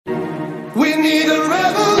We need a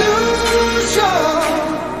revolution.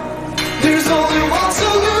 There's only one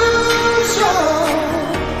solution.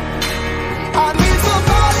 I need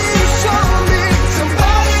somebody to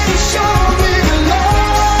show me the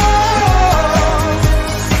love.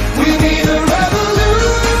 We need a revolution.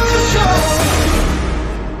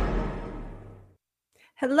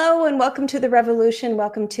 Hello and welcome to The Revolution.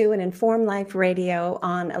 Welcome to an Informed Life Radio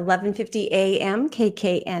on 1150 AM,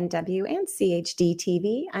 KKNW and CHD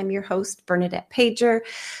TV. I'm your host, Bernadette Pager.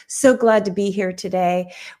 So glad to be here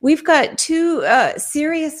today. We've got two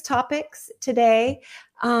serious topics today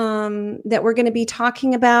that we're going to be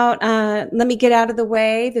talking about. Let me get out of the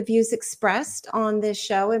way. The views expressed on this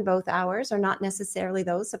show in both hours are not necessarily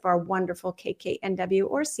those of our wonderful KKNW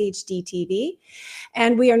or CHD TV.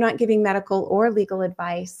 And we are not giving medical or legal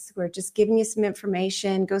advice. We're just giving you some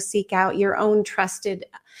information. Go seek out your own trusted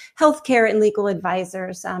healthcare and legal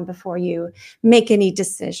advisors before you make any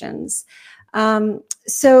decisions.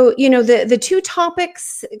 So, you know, the two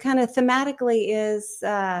topics kind of thematically is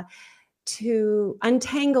to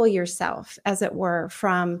untangle yourself, as it were,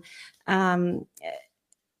 from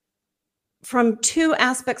two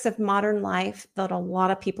aspects of modern life that a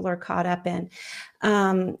lot of people are caught up in.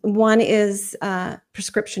 One is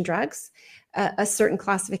prescription drugs, a certain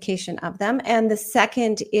classification of them. And the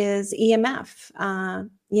second is EMF,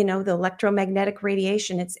 the electromagnetic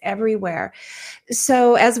radiation. It's everywhere.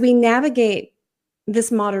 So as we navigate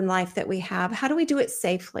this modern life that we have, how do we do it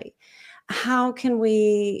safely? How can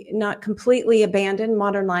we not completely abandon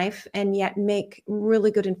modern life and yet make really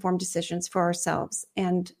good informed decisions for ourselves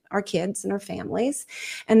and our kids and our families?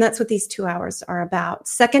 And that's what these 2 hours are about.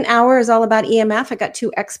 Second hour is all about EMF. I got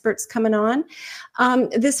two experts coming on.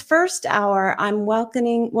 This first hour, I'm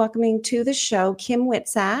welcoming to the show Kim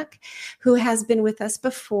Witzak, who has been with us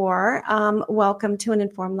before. Welcome to an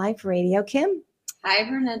Informed Life Radio, Kim. Hi,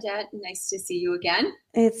 Bernadette. Nice to see you again.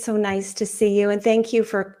 It's so nice to see you. And thank you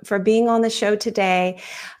for being on the show today.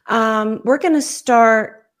 We're going to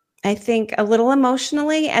start, I think, a little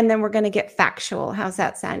emotionally, and then we're going to get factual. How's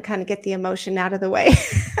that sound? Kind of get the emotion out of the way.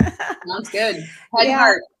 Sounds good.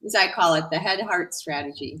 Heart, as I call it, the head-heart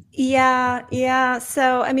strategy. Yeah.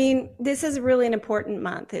 So, I mean, this is really an important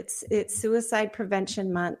month. It's Suicide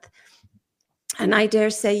Prevention Month. And I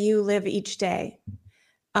dare say you live each day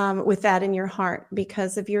with that in your heart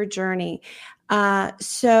because of your journey.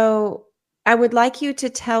 So I would like you to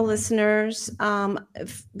tell listeners,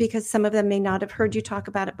 because some of them may not have heard you talk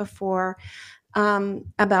about it before,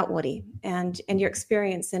 about Woody and your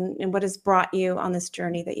experience and what has brought you on this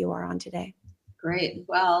journey that you are on today. Great.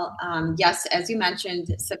 Well, yes, as you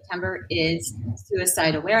mentioned, September is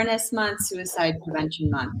Suicide Awareness Month, Suicide Prevention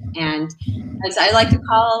Month. And as I like to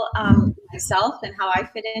call myself and how I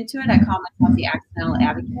fit into it, I call myself the accidental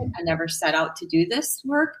advocate. I never set out to do this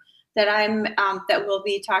work that that we'll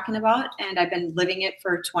be talking about, and I've been living it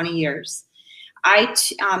for 20 years. I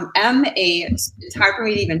am it's hard for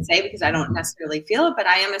me to even say because I don't necessarily feel it, but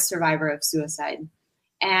I am a survivor of suicide.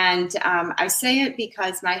 And I say it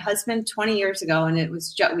because my husband 20 years ago, and it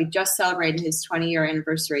was we just celebrated his 20-year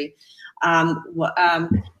anniversary,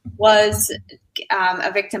 was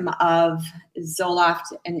a victim of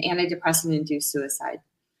Zoloft, an antidepressant-induced suicide.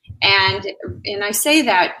 And I say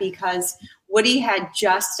that because Woody had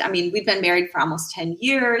we've been married for almost 10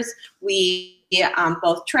 years. We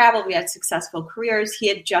both traveled. We had successful careers. He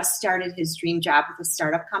had just started his dream job with a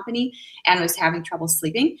startup company and was having trouble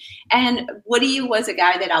sleeping. And Woody was a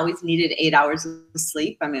guy that always needed 8 hours of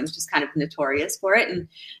sleep. I mean, it was just kind of notorious for it. And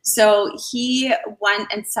so he went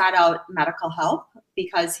and sought out medical help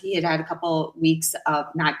because he had a couple weeks of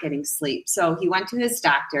not getting sleep. So he went to his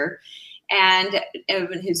doctor and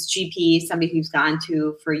his GP, somebody who's gone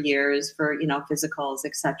to for years for, physicals,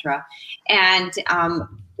 et cetera, and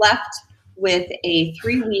left with a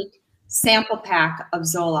 3-week sample pack of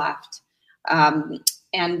Zoloft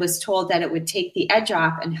and was told that it would take the edge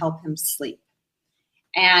off and help him sleep.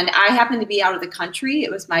 And I happened to be out of the country.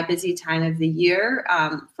 It was my busy time of the year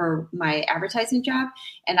for my advertising job,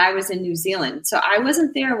 and I was in New Zealand. So I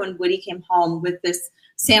wasn't there when Woody came home with this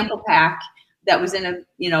sample pack that was in a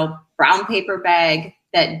brown paper bag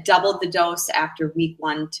that doubled the dose after week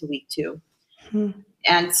 1 to week 2.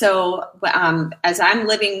 And so as I'm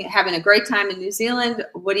having a great time in New Zealand,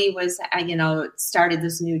 Woody was, started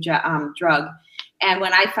this new drug. And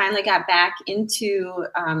when I finally got back into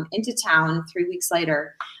town 3 weeks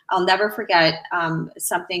later, I'll never forget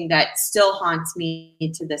something that still haunts me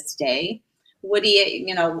to this day.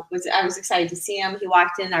 Woody, I was excited to see him. He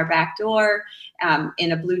walked in our back door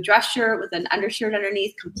in a blue dress shirt with an undershirt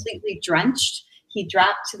underneath, completely drenched. He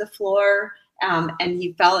dropped to the floor And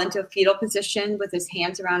he fell into a fetal position with his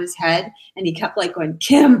hands around his head. And he kept like going,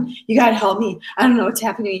 Kim, you got to help me. I don't know what's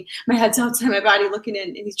happening to me. My head's outside my body looking in.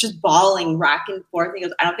 And he's just bawling, rocking forth. And he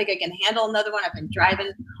goes, I don't think I can handle another one. I've been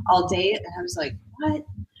driving all day. And I was like, what?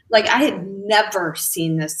 Like I had never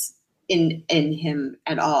seen this in him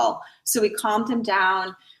at all. So we calmed him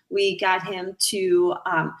down. We got him to,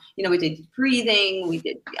 we did breathing, we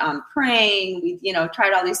did praying, we,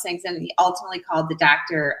 tried all these things. And he ultimately called the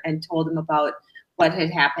doctor and told him about what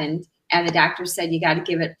had happened. And the doctor said, you got to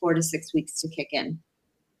give it 4 to 6 weeks to kick in.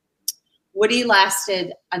 Woody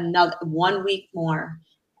lasted another 1 week more.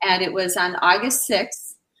 And it was on August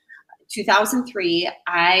 6th, 2003.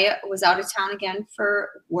 I was out of town again for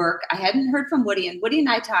work. I hadn't heard from Woody, and Woody and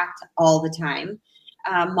I talked all the time,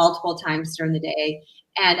 multiple times during the day.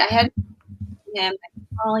 And I had him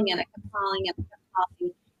calling and I kept calling and I kept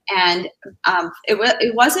calling. And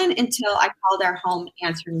it wasn't until I called our home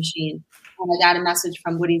answering machine and I got a message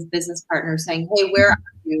from Woody's business partner saying, hey, where are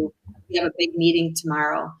you? We have a big meeting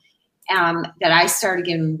tomorrow. That I started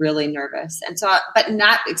getting really nervous. And so, but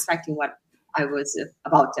not expecting what I was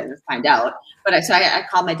about to find out. But I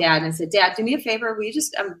called my dad and I said, Dad, do me a favor. Will you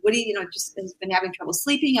just, Woody, just has been having trouble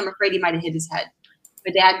sleeping. I'm afraid he might have hit his head.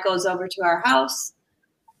 My dad goes over to our house.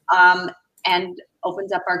 And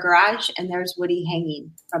opens up our garage, and there's Woody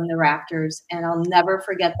hanging from the rafters. And I'll never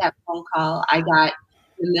forget that phone call I got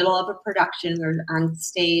in the middle of a production. We were on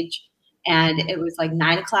stage, and it was like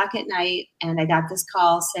 9:00 at night. And I got this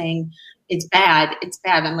call saying, it's bad. It's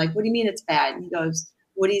bad. I'm like, what do you mean it's bad? And he goes,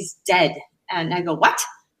 Woody's dead. And I go, what?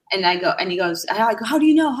 And he goes, how do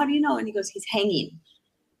you know? How do you know? And he goes, he's hanging.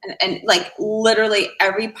 And like literally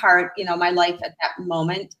every part, my life at that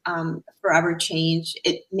moment forever changed.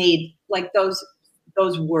 It made like those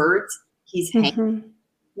words, he's hanging,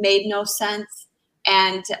 made no sense.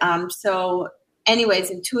 And so anyways,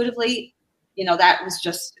 intuitively, that was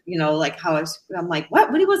just, like how I'm like,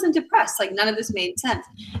 what? Woody wasn't depressed. Like none of this made sense.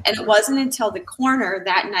 And it wasn't until the coroner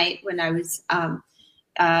that night when I was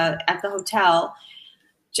at the hotel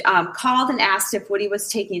called and asked if Woody was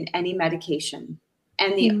taking any medication.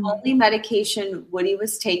 And the only medication Woody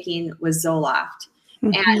was taking was Zoloft.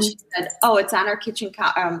 And she said, oh, it's on our kitchen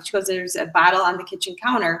counter. She goes, there's a bottle on the kitchen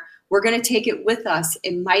counter. We're going to take it with us.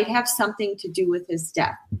 It might have something to do with his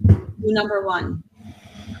death. Clue number 1.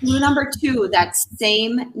 Clue number 2, that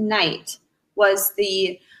same night was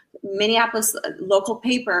the Minneapolis local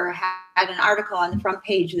paper had an article on the front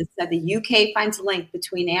page that said the UK finds a link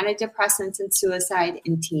between antidepressants and suicide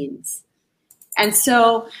in teens. And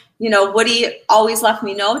so, Woody always left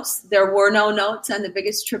me notes. There were no notes on the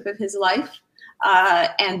biggest trip of his life.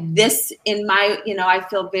 And this in my, I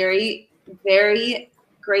feel very, very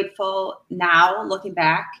grateful now looking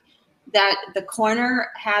back that the coroner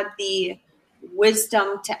had the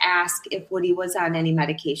wisdom to ask if Woody was on any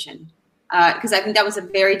medication. Because I think that was a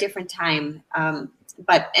very different time.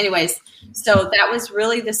 But anyways, so that was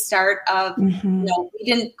really the start of, we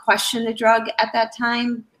didn't question the drug at that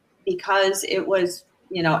time, because it was,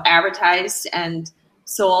 advertised and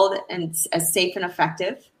sold and as safe and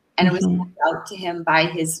effective. And it was pointed out to him by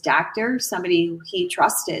his doctor, somebody who he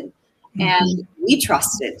trusted. And we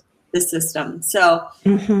trusted the system. So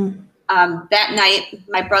that night,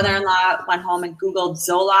 my brother-in-law went home and Googled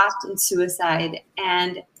Zoloft and suicide.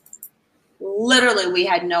 And literally, we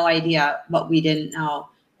had no idea what we didn't know.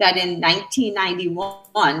 That in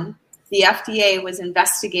 1991, the FDA was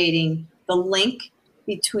investigating the link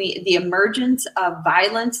between the emergence of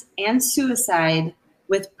violence and suicide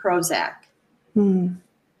with Prozac.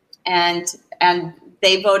 And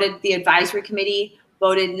they voted, the advisory committee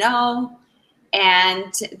voted no,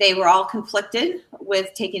 and they were all conflicted with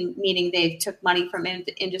meaning they took money from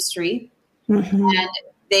industry. And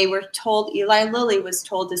they were told, Eli Lilly was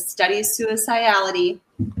told to study suicidality.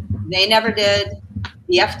 They never did.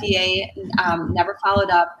 The FDA never followed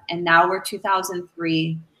up, and now we're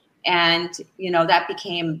 2003. And, that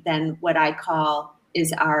became then what I call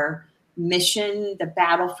is our mission. The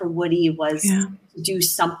battle for Woody was to do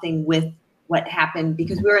something with what happened,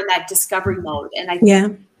 because we were in that discovery mode. And I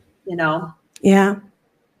think,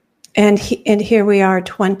 And here we are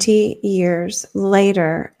 20 years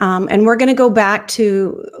later. And we're going to go back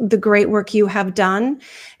to the great work you have done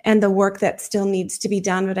and the work that still needs to be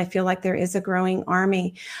done. But I feel like there is a growing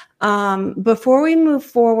army. Before we move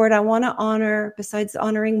forward, I want to honor, besides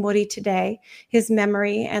honoring Woody today, his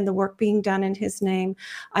memory and the work being done in his name,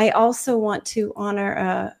 I also want to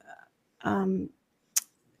honor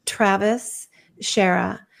Travis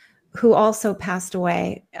Shera, who also passed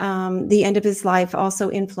away. The end of his life also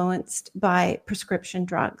influenced by prescription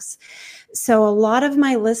drugs. So a lot of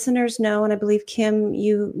my listeners know, and I believe, Kim,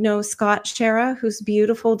 you know Scott Shera, whose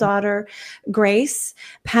beautiful daughter, Grace,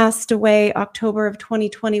 passed away October of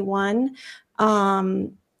 2021.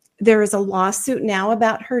 There is a lawsuit now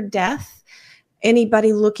about her death.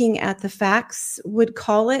 Anybody looking at the facts would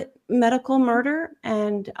call it medical murder,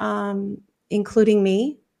 and including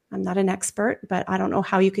me. I'm not an expert, but I don't know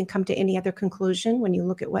how you can come to any other conclusion when you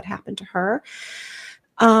look at what happened to her.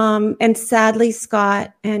 And sadly,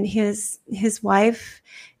 Scott and his wife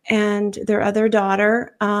and their other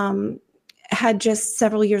daughter had just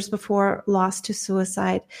several years before lost to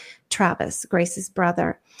suicide Travis, Grace's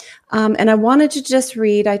brother. And I wanted to just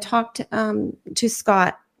read, I talked to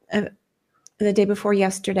Scott the day before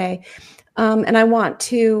yesterday, and I want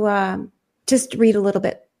to just read a little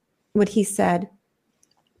bit what he said.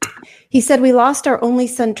 He said, "We lost our only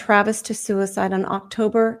son, Travis, to suicide on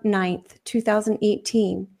October 9th,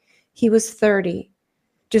 2018. He was 30.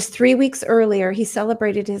 Just 3 weeks earlier, he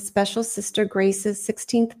celebrated his special sister Grace's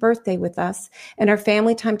 16th birthday with us, and our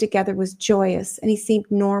family time together was joyous, and he seemed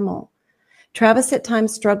normal. Travis at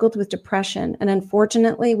times struggled with depression, and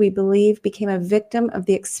unfortunately, we believe became a victim of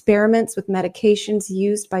the experiments with medications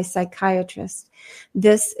used by psychiatrists.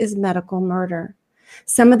 This is medical murder.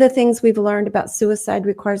 Some of the things we've learned about suicide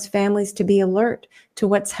requires families to be alert to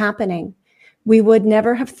what's happening. We would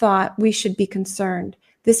never have thought we should be concerned.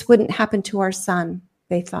 This wouldn't happen to our son,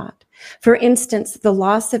 they thought. For instance, the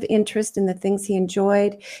loss of interest in the things he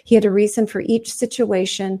enjoyed. He had a reason for each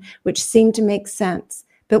situation, which seemed to make sense.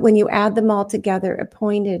 But when you add them all together, it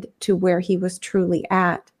pointed to where he was truly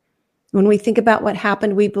at. When we think about what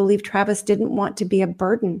happened, we believe Travis didn't want to be a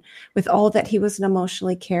burden with all that he was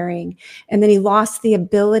emotionally carrying. And then he lost the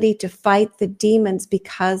ability to fight the demons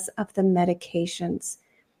because of the medications.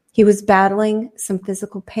 He was battling some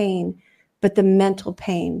physical pain, but the mental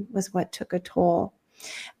pain was what took a toll."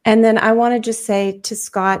 And then I want to just say to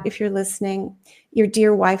Scott, if you're listening, your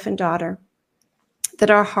dear wife and daughter,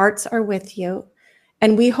 that our hearts are with you.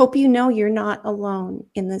 And we hope you know you're not alone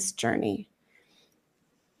in this journey,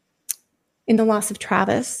 in the loss of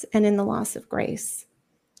Travis and in the loss of Grace.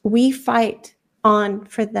 We fight on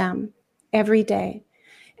for them every day.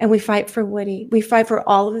 And we fight for Woody. We fight for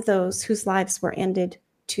all of those whose lives were ended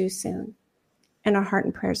too soon. And our heart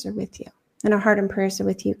and prayers are with you. And our heart and prayers are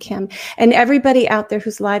with you, Kim. And everybody out there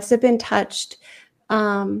whose lives have been touched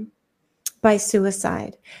by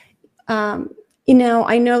suicide. I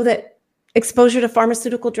know that exposure to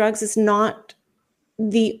pharmaceutical drugs is not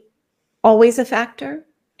always a factor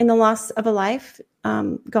in the loss of a life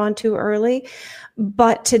gone too early.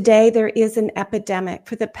 But today there is an epidemic.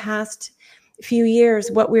 For the past few years,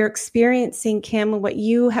 what we're experiencing, Kim, and what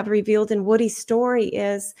you have revealed in Woody's story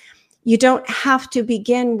is you don't have to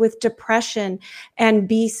begin with depression and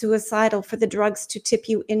be suicidal for the drugs to tip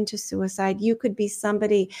you into suicide. You could be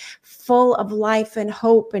somebody full of life and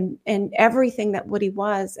hope and everything that Woody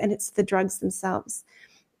was, and it's the drugs themselves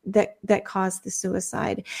that cause the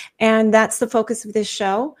suicide. And that's the focus of this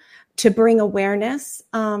show, to bring awareness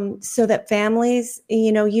so that families,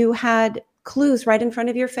 you had clues right in front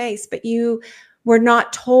of your face, but you were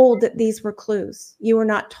not told that these were clues. You were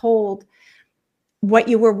not told what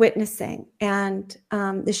you were witnessing. And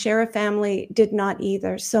the Shera family did not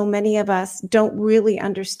either. So many of us don't really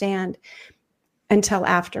understand until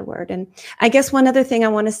afterward. And I guess one other thing I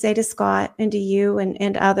want to say to Scott and to you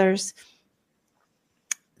and others,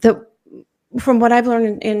 that from what I've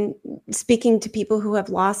learned in speaking to people who have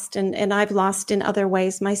lost, and I've lost in other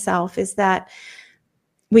ways myself, is that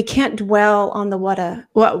we can't dwell on the what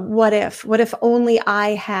if only I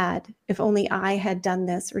had done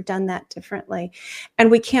this or done that differently. And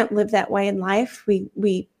we can't live that way in life.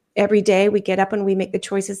 We every day we get up and we make the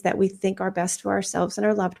choices that we think are best for ourselves and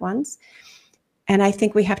our loved ones. And I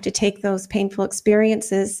think we have to take those painful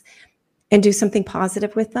experiences and do something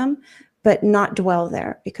positive with them, but not dwell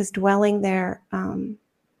there, because dwelling there,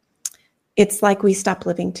 it's like we stop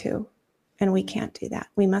living too, and we can't do that.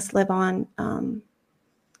 We must live on,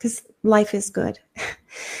 because life is good.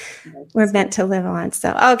 We're meant to live on.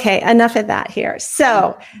 So, okay, enough of that here.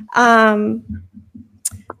 So,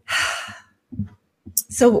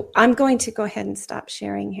 so I'm going to go ahead and stop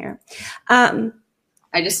sharing here.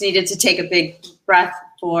 I just needed to take a big breath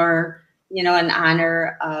for, in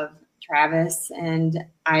honor of Travis. And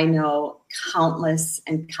I know countless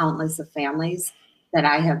and countless of families that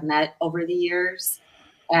I have met over the years,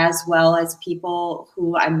 as well as people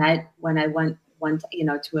who I met when I went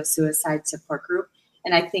to a suicide support group.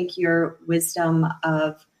 And I think your wisdom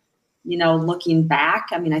of, looking back,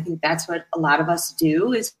 I think that's what a lot of us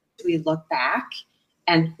do, is we look back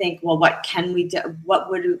and think, well, what can we do? What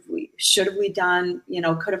should have we done?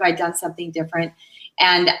 Could have I done something different?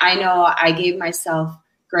 And I know I gave myself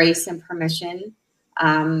grace and permission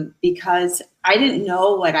because I didn't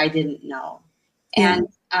know what I didn't know. And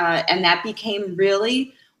that became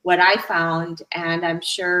really what I found. And I'm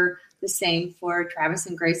sure the same for Travis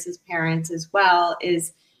and Grace's parents as well,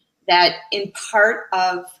 is that in part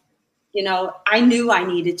of, I knew I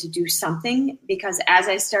needed to do something, because as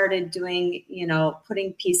I started doing,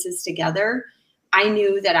 putting pieces together, I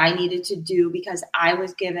knew that I needed to do, because I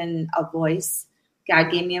was given a voice.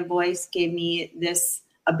 God gave me a voice, gave me this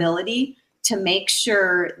ability to make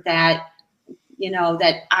sure that,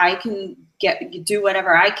 that I can do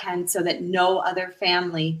whatever I can so that no other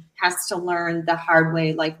family has to learn the hard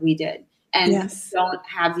way like we did and don't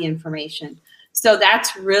have the information. So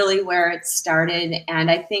that's really where it started. And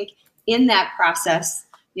I think in that process,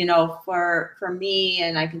 for me,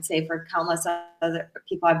 and I can say for countless other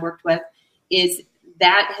people I've worked with, is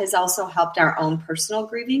that has also helped our own personal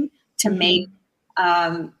grieving to make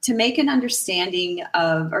an understanding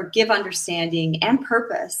of, or give understanding and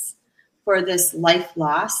purpose for this life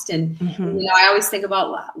lost. And, I always think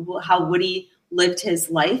about how Woody lived his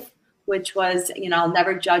life, which was, I'll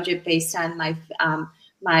never judge it based on my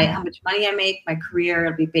how much money I make, my career.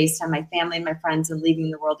 It'll be based on my family and my friends and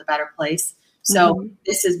leaving the world a better place. So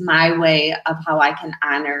this is my way of how I can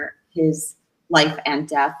honor his life and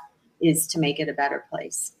death, is to make it a better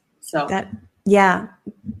place. So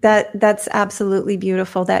that's absolutely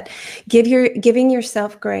beautiful. That giving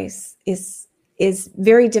yourself grace is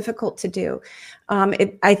very difficult to do.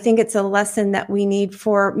 I think it's a lesson that we need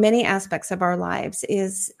for many aspects of our lives,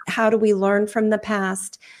 is how do we learn from the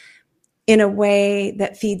past in a way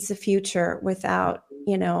that feeds the future without,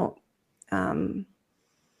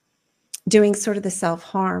 doing sort of the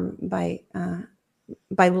self-harm by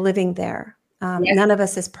living there. None of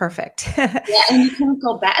us is perfect. And you can't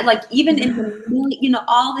go back. Like even in the million,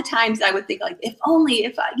 all the times I would think, like, if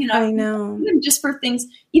I know, even just for things,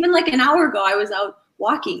 even like an hour ago, I was out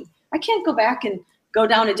walking. I can't go back and go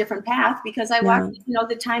down a different path because I walked,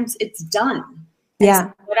 the times it's done.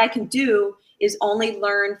 So what I can do is only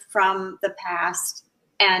learn from the past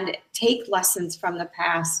and take lessons from the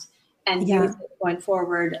past and use it going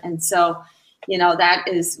forward. And so, that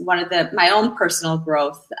is one of my own personal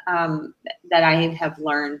growth that I have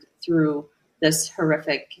learned through this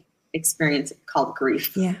horrific experience called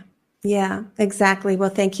grief. Yeah, exactly. Well,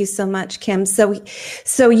 thank you so much, Kim. So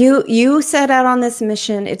you set out on this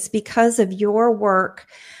mission. It's because of your work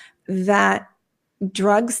that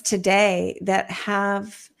drugs today that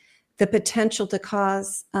have the potential to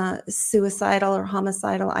cause suicidal or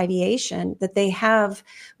homicidal ideation, that they have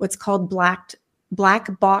what's called black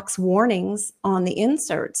box warnings on the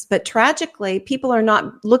inserts. But tragically, people are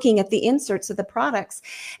not looking at the inserts of the products,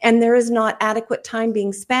 and there is not adequate time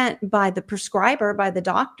being spent by the prescriber, by the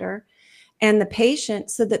doctor, and the patient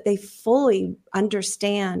so that they fully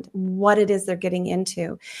understand what it is they're getting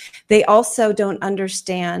into. They also don't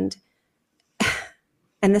understand,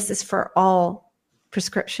 and this is for all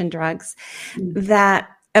prescription drugs, that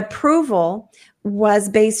approval was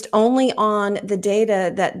based only on the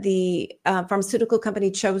data that the pharmaceutical company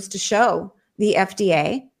chose to show the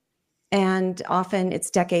FDA. And often it's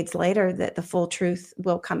decades later that the full truth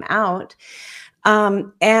will come out.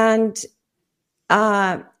 It's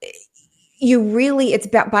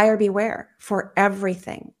buyer beware for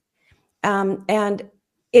everything. And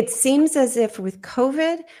it seems as if with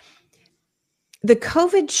COVID, the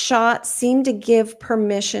COVID shot seemed to give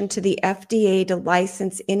permission to the FDA to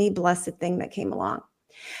license any blessed thing that came along.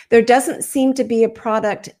 There doesn't seem to be a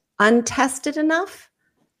product untested enough,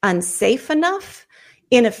 unsafe enough,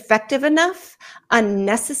 ineffective enough,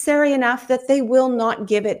 unnecessary enough that they will not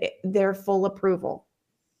give it their full approval.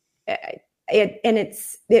 It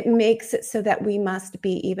makes it so that we must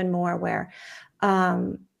be even more aware.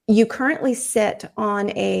 You currently sit on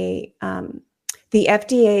the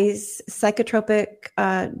FDA's psychotropic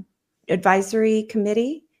advisory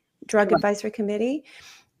committee, drug advisory committee,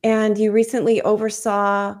 and you recently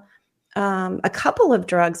oversaw a couple of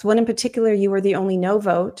drugs. One in particular, you were the only no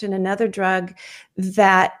vote, and another drug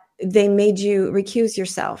that they made you recuse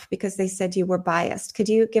yourself because they said you were biased. Could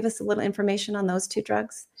you give us a little information on those two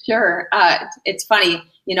drugs? Sure. It's funny.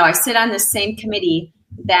 I sit on the same committee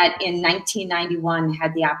that in 1991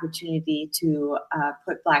 had the opportunity to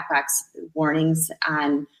put black box warnings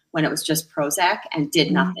on when it was just Prozac and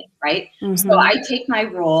did nothing, right? So I take my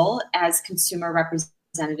role as consumer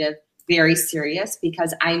representative very serious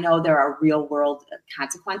because I know there are real world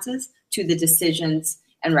consequences to the decisions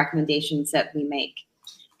and recommendations that we make.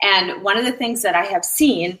 And one of the things that I have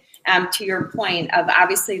seen To your point of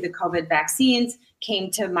obviously the COVID vaccines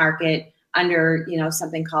came to market under,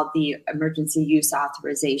 something called the emergency use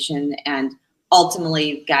authorization and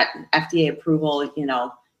ultimately got FDA approval,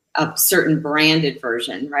 of certain branded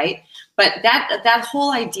version, right? But that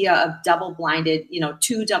whole idea of double-blinded,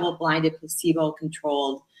 two double-blinded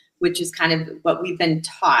placebo-controlled, which is kind of what we've been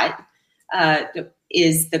taught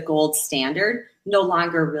is the gold standard, no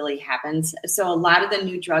longer really happens. So a lot of the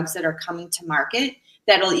new drugs that are coming to market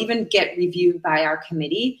that'll even get reviewed by our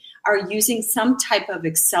committee are using some type of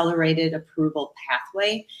accelerated approval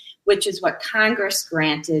pathway, which is what Congress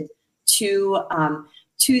granted to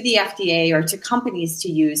the FDA or to companies to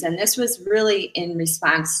use. And this was really in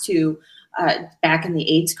response to back in the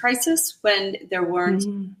AIDS crisis when there weren't,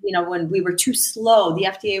 when we were too slow, the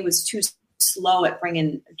FDA was too slow at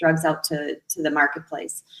bringing drugs out to the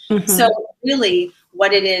marketplace. So really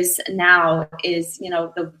what it is now is,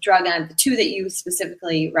 the drug and the two that you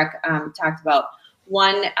specifically talked about.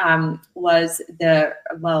 One was there's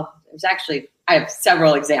actually, I have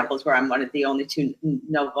several examples where I'm one of the only two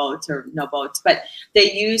no votes, but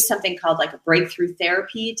they use something called like a breakthrough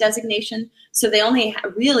therapy designation. So they only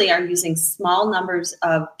really are using small numbers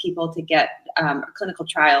of people to get clinical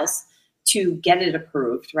trials to get it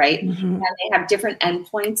approved, right? And they have different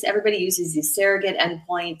endpoints. Everybody uses these surrogate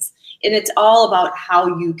endpoints, and it's all about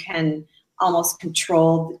how you can almost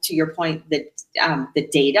control, to your point, the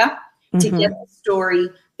data to get the story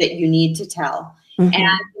that you need to tell.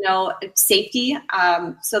 And, safety.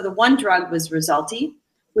 So the one drug was Rexulti,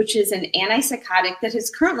 which is an antipsychotic that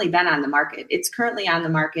has currently been on the market. It's currently on the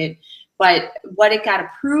market, but what it got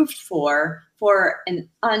approved for an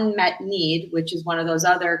unmet need, which is one of those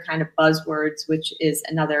other kind of buzzwords, which is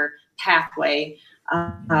another pathway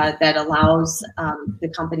that allows the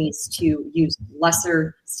companies to use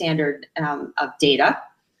lesser standard of data.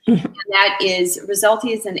 And that is,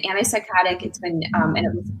 Rexulti is an antipsychotic. It's been, and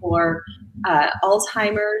it was for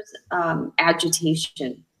Alzheimer's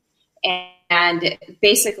agitation. And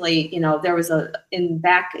basically, there was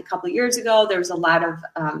back a couple of years ago, there was a lot of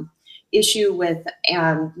issue with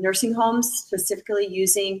nursing homes specifically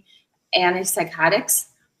using antipsychotics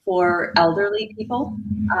for elderly people,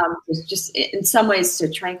 just in some ways to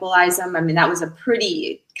tranquilize them. I mean, that was a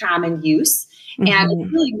pretty common use. And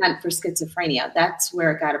it's really meant for schizophrenia. That's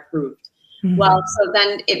where it got approved. Well, so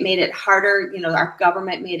then it made it harder, our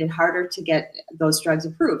government made it harder to get those drugs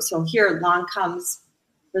approved. So here along comes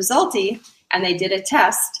Rexulti, and they did a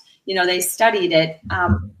test, they studied it,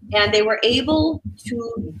 and they were able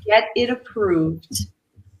to get it approved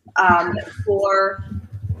for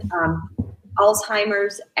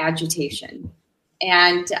Alzheimer's agitation,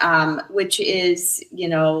 and which is,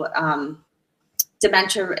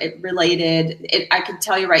 dementia related. I can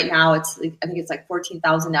tell you right now, I think it's like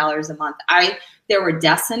 $14,000 a month. There were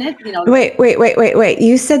deaths in it. Wait.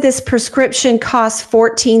 You said this prescription costs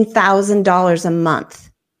 $14,000 a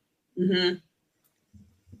month.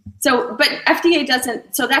 So, but FDA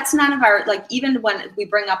doesn't. So that's none of our, even when we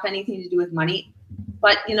bring up anything to do with money,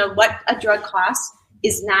 but what a drug costs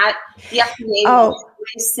is not, the FDA will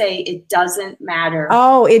always say it doesn't matter.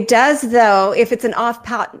 Oh, it does though. If it's an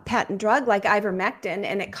off-patent drug like ivermectin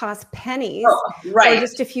and it costs pennies, or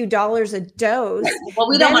just a few dollars a dose, well,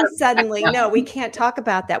 we then don't suddenly, no, we can't talk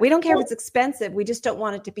about that. We don't care if it's expensive. We just don't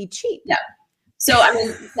want it to be cheap. Yeah. So,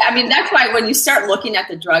 I mean, that's why when you start looking at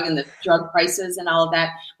the drug and the drug prices and all of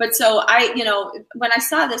that, but so when I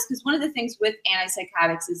saw this, because one of the things with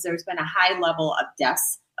antipsychotics is there's been a high level of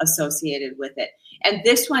deaths associated with it. And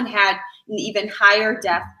this one had an even higher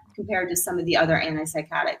death compared to some of the other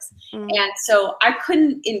antipsychotics. And so I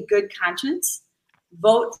couldn't, in good conscience,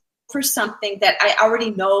 vote for something that I already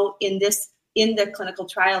know in the clinical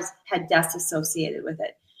trials had deaths associated with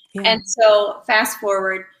it. Yeah. And so fast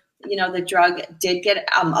forward, the drug did get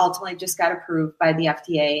ultimately just got approved by the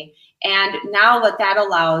FDA. And now what that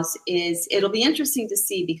allows is, it'll be interesting to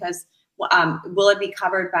see, because will it be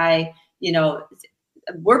covered by,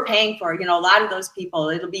 we're paying for, a lot of those people.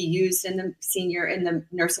 It'll be used in the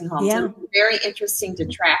nursing homes. Yeah. So it'll be very interesting to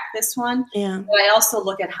track this one. Yeah. But I also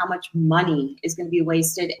look at how much money is going to be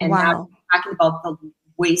wasted, and now we're talking about the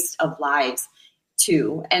waste of lives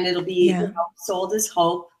too. And it'll be sold as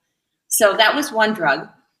hope. So that was one drug.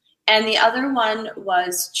 And the other one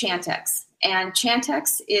was Chantix. And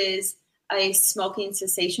Chantix is a smoking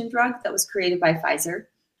cessation drug that was created by Pfizer.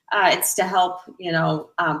 It's to help,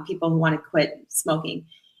 people who want to quit smoking.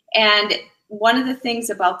 And one of the things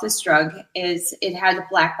about this drug is it had a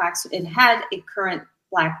black box. It had a current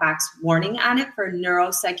black box warning on it for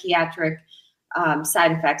neuropsychiatric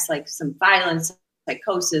side effects, like some violence,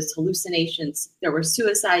 psychosis, hallucinations. There were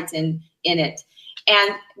suicides in it.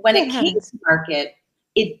 And when Good it came heavens. to market,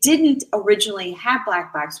 it didn't originally have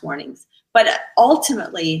black box warnings, but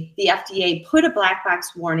ultimately the FDA put a black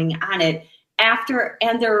box warning on it after,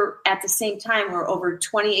 and there at the same time were over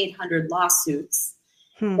 2,800 lawsuits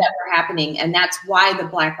Hmm. that were happening. And that's why the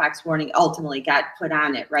black box warning ultimately got put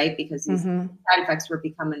on it, right? Because these Mhm. side effects were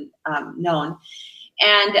becoming known.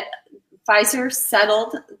 And Pfizer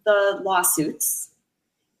settled the lawsuits.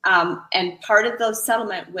 And part of the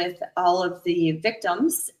settlement with all of the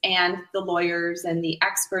victims and the lawyers and the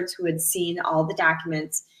experts who had seen all the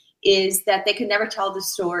documents is that they could never tell the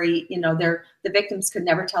story, you know, the victims could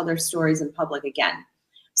never tell their stories in public again.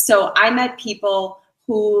 So I met people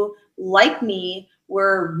who, like me,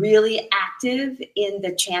 were really active in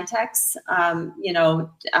the Chantix,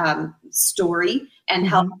 story and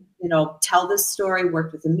helped, tell this story,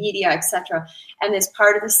 worked with the media, etc. And as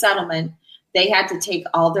part of the settlement, they had to take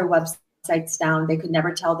all their websites down. They could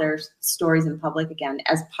never tell their stories in public again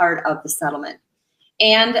as part of the settlement.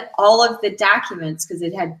 And all of the documents, because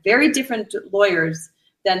it had very different lawyers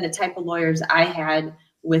than the type of lawyers I had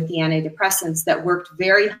with the antidepressants that worked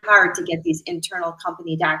very hard to get these internal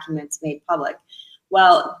company documents made public.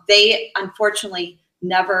 Well, they unfortunately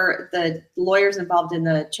never, the lawyers involved in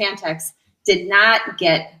the Chantix did not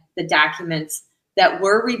get the documents that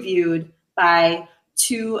were reviewed by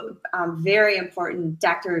two very important,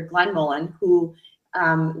 Dr. Glenn Mullen, who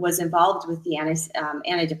was involved with the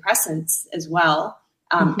antidepressants as well.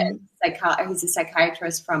 He's a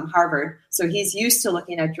psychiatrist from Harvard, so he's used to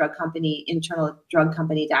looking at internal drug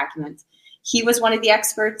company documents. He was one of the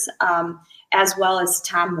experts, as well as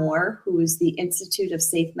Tom Moore, who is the Institute of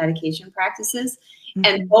Safe Medication Practices. Mm-hmm.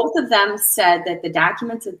 And both of them said that the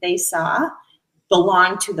documents that they saw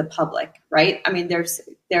belong to the public, right? I mean, there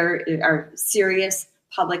are serious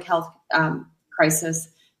public health crisis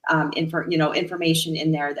information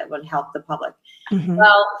in there that would help the public. Mm-hmm.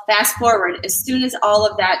 Well, fast forward, as soon as all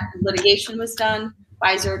of that litigation was done,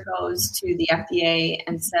 Pfizer goes to the FDA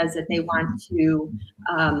and says that they want to,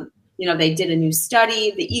 they did a new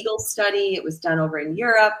study, the Eagle study. It was done over in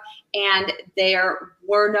Europe, and there's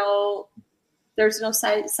no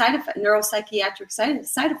neuropsychiatric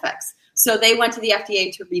side effects. So they went to the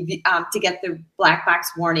FDA to get the black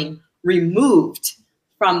box warning removed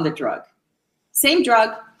from the drug. Same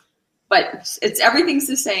drug, but everything's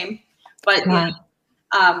the same. But right.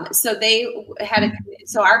 So they had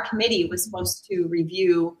so our committee was supposed to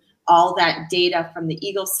review all that data from the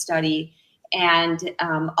Eagle study, and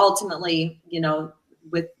ultimately,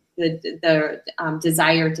 with the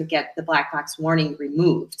desire to get the black box warning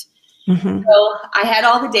removed. Mm-hmm. So I had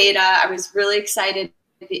all the data. I was really excited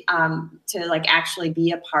to actually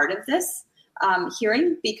be a part of this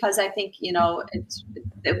hearing, because I think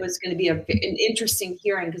it was going to be an interesting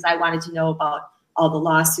hearing, because I wanted to know about all the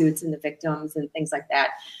lawsuits and the victims and things like that.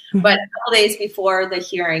 Mm-hmm. But a couple days before the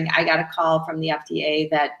hearing, I got a call from the FDA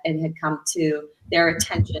that it had come to their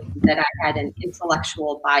attention that I had an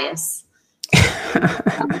intellectual bias,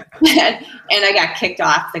 and I got kicked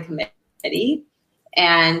off the committee.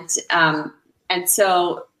 And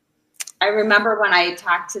so I remember when I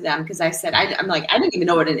talked to them, because I said, I didn't even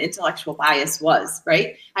know what an intellectual bias was,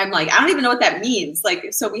 right? I'm like, I don't even know what that means.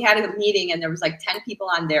 So we had a meeting, and there was 10 people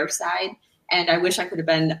on their side, and I wish I could have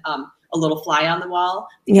been a little fly on the wall,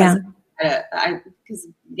 because I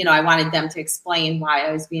wanted them to explain why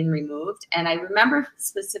I was being removed. And I remember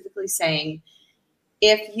specifically saying,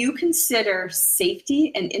 if you consider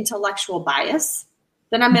safety an intellectual bias,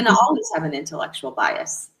 then I'm going to always have an intellectual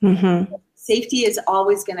bias. Mm-hmm. Safety is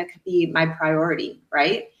always going to be my priority,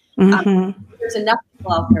 right? Mm-hmm. There's enough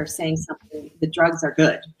people out there saying something, the drugs are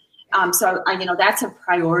good. So that's a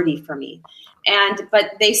priority for me.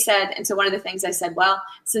 But they said, and so one of the things I said, well,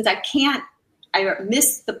 since I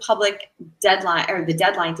missed the public deadline, or the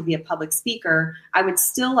deadline to be a public speaker, I would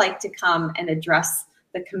still like to come and address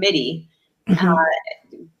the committee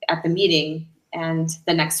at the meeting and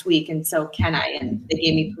the next week. And so can I? And they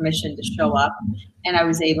gave me permission to show up, and I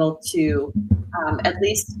was able to at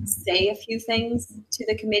least say a few things to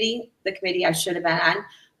the committee I should have been on.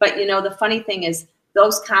 But the funny thing is,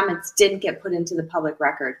 those comments didn't get put into the public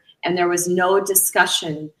record, and there was no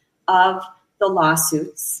discussion of the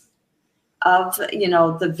lawsuits, of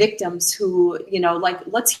the victims who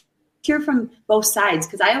let's hear from both sides,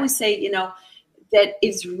 because I always say that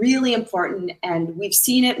it's really important, and we've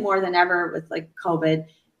seen it more than ever with COVID.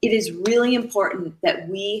 It is really important that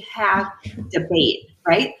we have debate,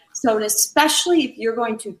 right? So, and especially if you're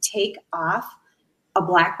going to take off a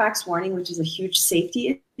black box warning, which is a huge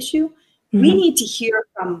safety issue, mm-hmm. we need to hear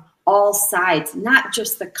from all sides, not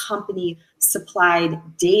just the company supplied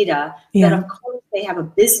data that of course they have a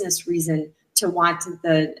business reason to want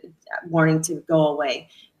the warning to go away.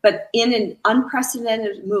 But in an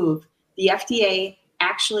unprecedented move, the FDA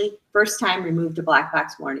actually first time removed a black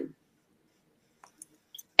box warning.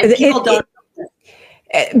 And people don't.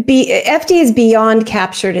 FDA is beyond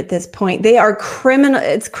captured at this point. They are criminal.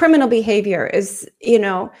 It's criminal behavior.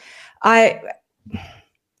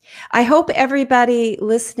 I hope everybody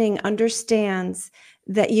listening understands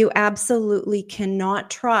that you absolutely cannot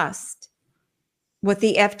trust what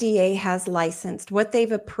the FDA has licensed, what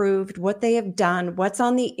they've approved, what they have done, what's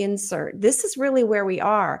on the insert. This is really where we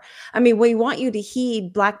are. I mean, we want you to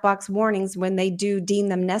heed black box warnings when they do deem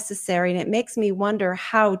them necessary. And it makes me wonder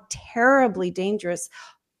how terribly dangerous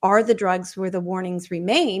are the drugs where the warnings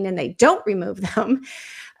remain and they don't remove them,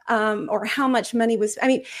 or how much money was, I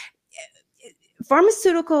mean,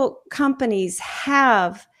 pharmaceutical companies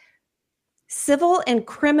have civil and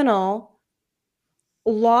criminal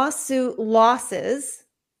lawsuit losses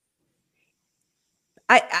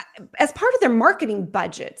as part of their marketing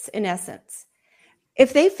budgets, in essence.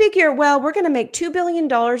 If they figure, well, we're going to make $2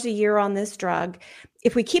 billion a year on this drug,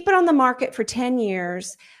 if we keep it on the market for 10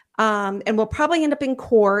 years, and we'll probably end up in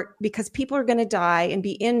court because people are going to die and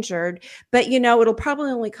be injured, but it'll probably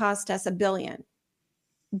only cost us $1 billion.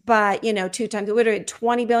 But 2 times, we're at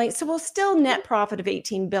 20 billion. So we'll still net profit of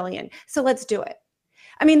 18 billion. So let's do it.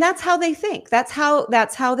 I mean, that's how they think. That's how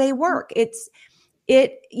they work. Really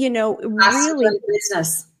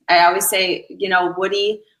business. I always say,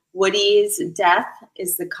 Woody's death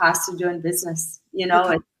is the cost of doing business.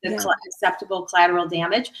 It's the acceptable collateral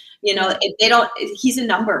damage. He's a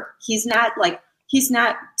number. He's not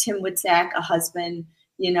Tim Woodsack, a husband,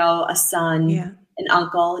 a son, an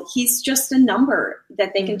uncle. He's just a number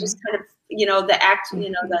that they can just kind of,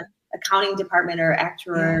 the accounting department or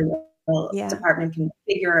actuarial department can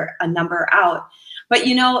figure a number out. But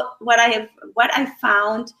what I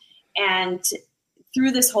found, and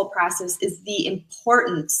through this whole process, is the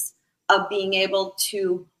importance of being able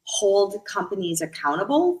to hold companies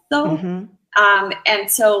accountable, though.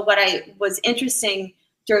 And so what was interesting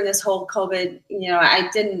during this whole COVID,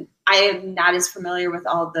 I am not as familiar with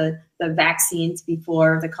all the vaccines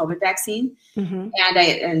before the COVID vaccine.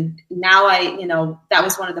 And now that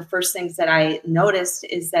was one of the first things that I noticed,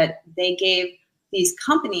 is that they gave these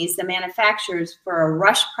companies, the manufacturers, for a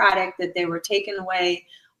rush product that they were taking away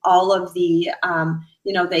all of the,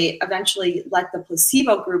 they eventually let the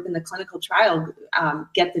placebo group in the clinical trial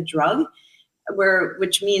get the drug,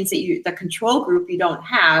 which means that the control group you don't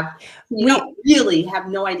have. You don't really have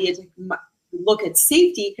no idea to look at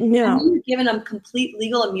safety. No. And you're giving them complete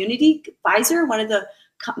legal immunity. Pfizer, one of the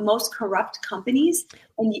most corrupt companies.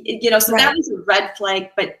 And, so that was a red flag,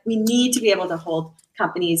 but we need to be able to hold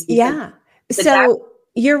companies. So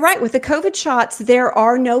you're right. With the COVID shots, there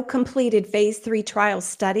are no completed phase 3 trial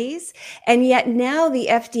studies. And yet now the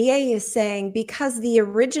FDA is saying, because the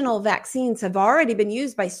original vaccines have already been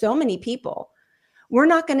used by so many people, we're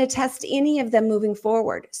not going to test any of them moving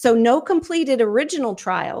forward. So no completed original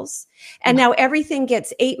trials. And now everything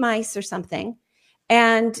gets 8 mice or something.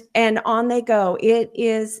 And on they go. It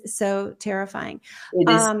is so terrifying. It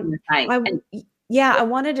is terrifying. I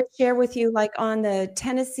wanted to share with you, like on the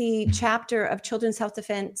Tennessee chapter of Children's Health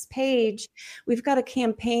Defense page, we've got a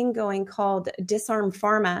campaign going called Disarm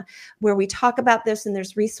Pharma, where we talk about this, and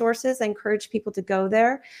there's resources. I encourage people to go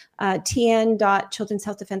there,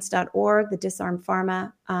 tn.childrenshealthdefense.org, the Disarm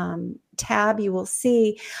Pharma tab, you will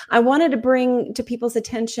see. I wanted to bring to people's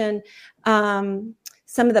attention some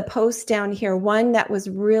of the posts down here. One that was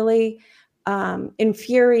really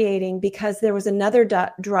infuriating, because there was another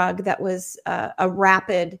drug that was a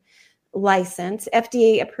rapid license.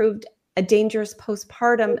 FDA approved a dangerous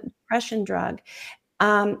postpartum depression drug.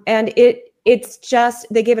 And it's just,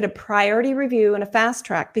 they gave it a priority review and a fast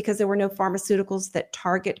track because there were no pharmaceuticals that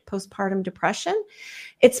target postpartum depression.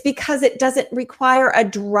 It's because it doesn't require a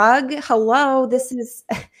drug. Hello, this is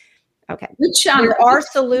okay. There are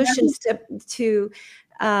solutions to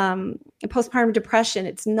postpartum depression.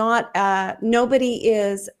 It's not, nobody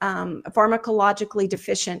is pharmacologically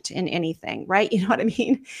deficient in anything, right? You know what I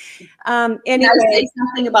mean? Anyway, I say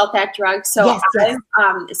something about that drug. So, yes.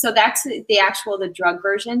 So that's the drug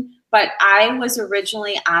version. But I was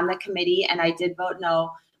originally on the committee, and I did vote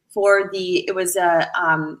no for it was a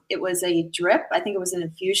drip. I think it was an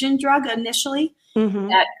infusion drug initially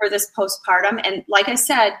that for this postpartum. And like I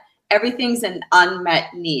said, everything's an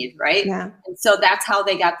unmet need, right? Yeah. And so that's how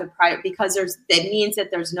they got the prior, because it means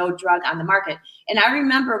that there's no drug on the market. And I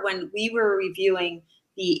remember when we were reviewing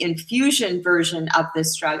the infusion version of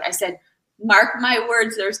this drug, I said, mark my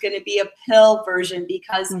words, there's going to be a pill version,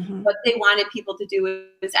 because what they wanted people to do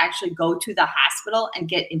is actually go to the hospital and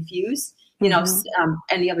get infused.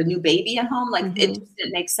 and you have a new baby at home, like it just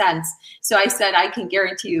didn't make sense. So I said, I can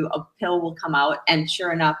guarantee you a pill will come out. And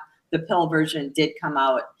sure enough, the pill version did come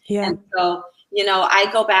out. Yeah. And so, I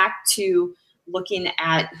go back to looking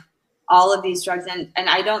at all of these drugs, and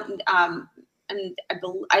I don't, I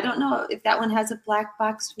don't know if that one has a black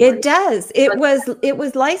box warning. It does. It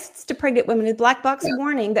was licensed to pregnant women with black box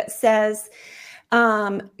warning that says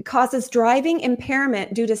causes driving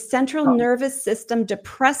impairment due to central nervous system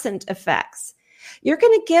depressant effects. You're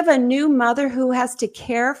going to give a new mother who has to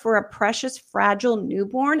care for a precious, fragile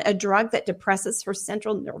newborn a drug that depresses her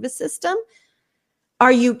central nervous system?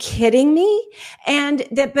 Are you kidding me?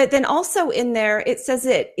 But then also in there, it says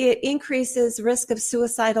it increases risk of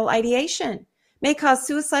suicidal ideation, may cause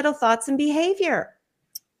suicidal thoughts and behavior.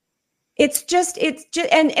 It's just, and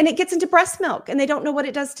it gets into breast milk, and they don't know what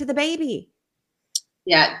it does to the baby.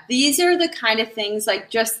 Yeah, these are the kind of things, like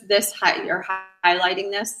just this, you're highlighting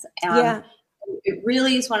this. It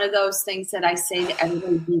really is one of those things that I say to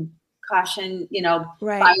everybody: be caution,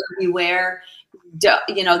 buyer beware.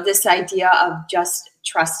 This idea of just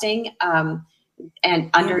trusting,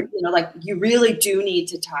 you really do need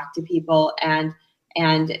to talk to people and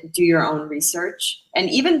do your own research. And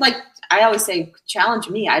even, like I always say, challenge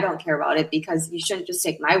me. I don't care about it, because you shouldn't just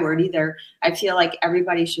take my word either. I feel like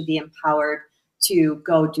everybody should be empowered to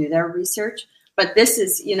go do their research. But this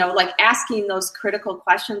is, like asking those critical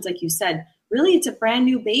questions, like you said. Really, it's a brand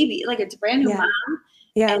new baby, like it's a brand new mom.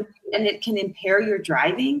 Yeah. And it can impair your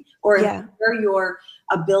driving or impair your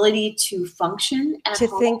ability to function at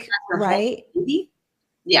home, think right.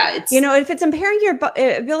 Yeah. It's, if it's impairing your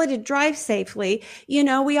ability to drive safely,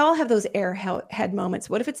 we all have those airhead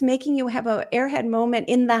moments. What if it's making you have an airhead moment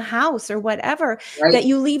in the house or whatever, that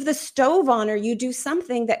you leave the stove on or you do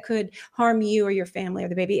something that could harm you or your family or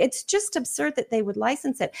the baby? It's just absurd that they would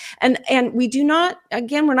license it. And we do not,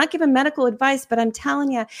 again, we're not giving medical advice, but I'm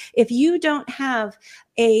telling you, if you don't have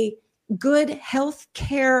a good health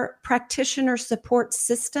care practitioner support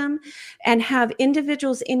system and have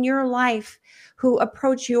individuals in your life who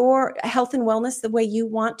approach your health and wellness the way you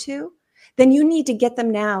want to, then you need to get them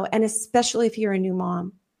now. And especially if you're a new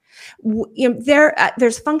mom,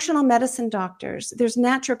 there's functional medicine doctors, there's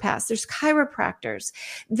naturopaths, there's chiropractors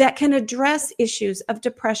that can address issues of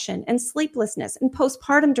depression and sleeplessness and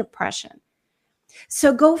postpartum depression.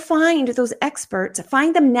 So go find those experts,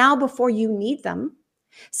 find them now before you need them.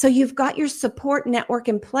 So you've got your support network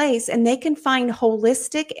in place, and they can find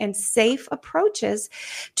holistic and safe approaches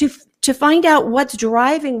to find out what's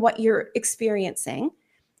driving what you're experiencing.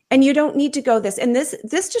 And you don't need to go this. And this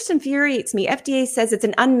just infuriates me. FDA says it's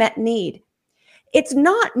an unmet need. It's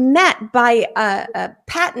not met by a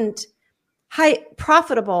patent, high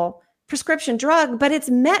profitable prescription drug, but it's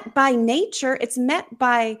met by nature. It's met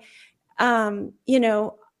by,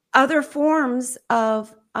 other forms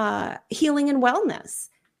of healing and wellness.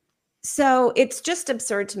 So it's just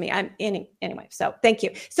absurd to me. Anyway. So thank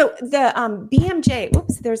you. So the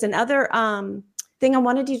BMJ. There's another thing I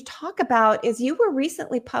wanted you to talk about. Is you were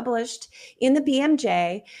recently published in the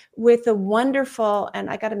BMJ with the wonderful, and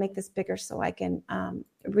I got to make this bigger so I can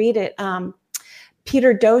read it.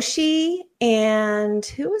 Peter Doshi, and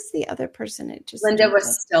who was the other person? Linda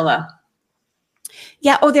Wastilla.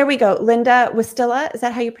 Yeah. Oh, there we go. Linda Wastilla. Is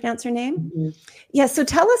that how you pronounce her name? Mm-hmm. Yeah. So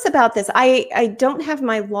tell us about this. I don't have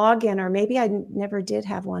my login, or maybe I never did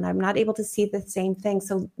have one. I'm not able to see the same thing.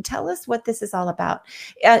 So tell us what this is all about.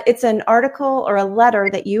 It's an article or a letter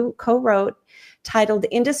that you co-wrote titled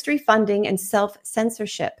 "Industry Funding and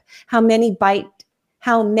Self-Censorship. How many bite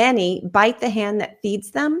the hand that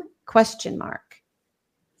feeds them?" ? Okay.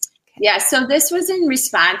 Yeah. So this was in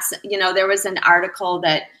response, there was an article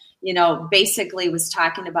that basically was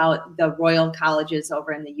talking about the Royal Colleges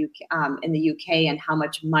over in the UK and how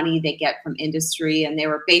much money they get from industry. And they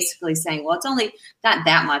were basically saying, well, it's only not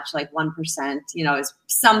that much, like 1%, is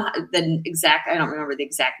I don't remember the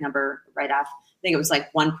exact number right off. I think it was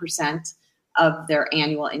like 1% of their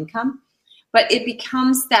annual income. But it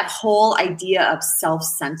becomes that whole idea of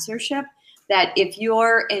self-censorship, that if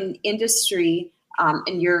you're in industry,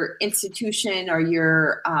 and your institution or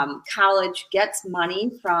your college gets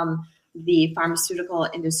money from the pharmaceutical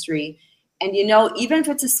industry, and even if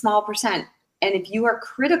it's a small percent, and if you are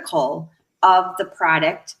critical of the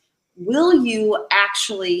product, will you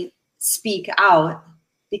actually speak out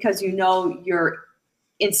because your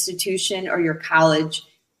institution or your college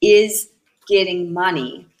is getting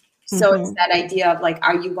money? So it's that idea of like,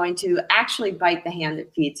 are you going to actually bite the hand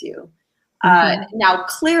that feeds you? Now,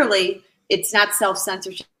 clearly, it's not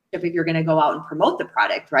self-censorship if you're going to go out and promote the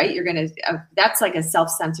product, right? You're going to, that's like a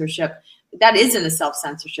self-censorship that isn't a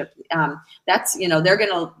self-censorship. That's,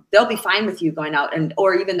 they'll be fine with you going out,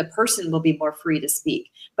 or even the person will be more free to speak.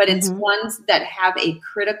 But it's ones that have a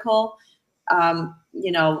critical,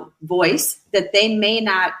 voice that they may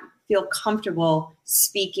not feel comfortable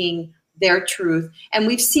speaking their truth. And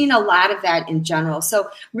we've seen a lot of that in general.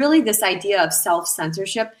 So really this idea of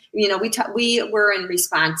self-censorship, we were in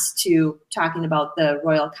response to talking about the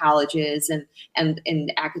Royal Colleges and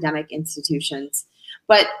academic institutions.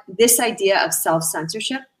 But this idea of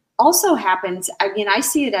self-censorship also happens. I mean, I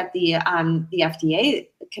see it at the FDA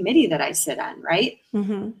committee that I sit on, right?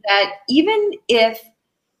 That even if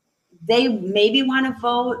they maybe want to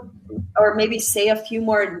vote or maybe say a few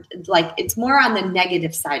more, like it's more on the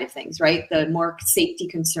negative side of things, right? The more safety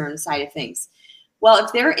concern side of things. Well,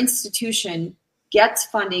 if their institution gets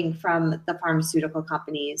funding from the pharmaceutical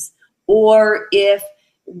companies, or if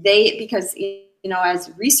because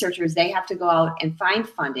as researchers, they have to go out and find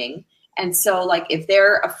funding. And so like, if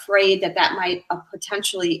they're afraid that might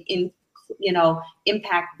potentially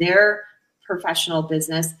impact their professional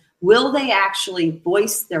business, will they actually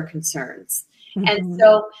voice their concerns? And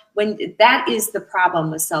so when that is the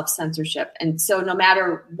problem with self-censorship. And so no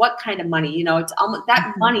matter what kind of money, it's almost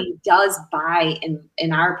that money does buy,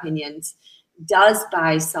 in our opinions, does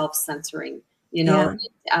buy self-censoring, and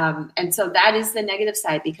so that is the negative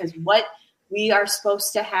side, because what we are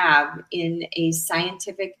supposed to have in a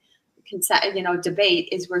scientific debate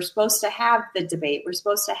is we're supposed to have the debate. We're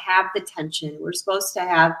supposed to have the tension. We're supposed to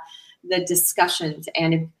have the discussions.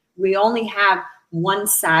 And if we only have one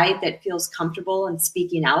side that feels comfortable in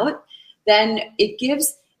speaking out, then it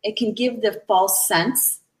can give the false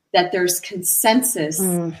sense that there's consensus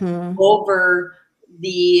over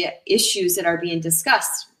the issues that are being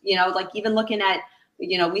discussed. Like even looking at,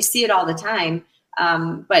 we see it all the time,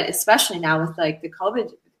 but especially now with like the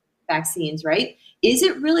COVID vaccines, right? Is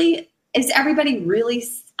everybody really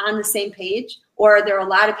on the same page, or are there a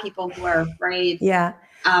lot of people who are afraid to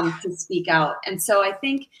speak out? And so I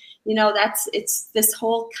think, it's this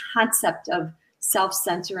whole concept of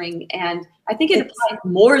self-censoring. And I think it applies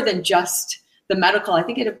more than just the medical. I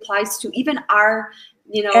think it applies to even our,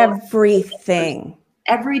 everything.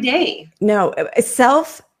 Every day. No,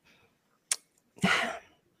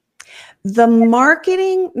 the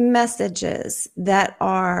marketing messages that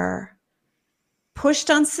are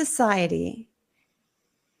pushed on society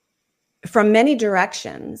from many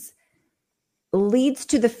directions leads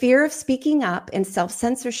to the fear of speaking up and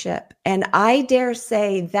self-censorship. And I dare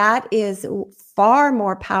say that is far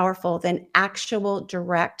more powerful than actual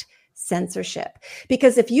direct censorship.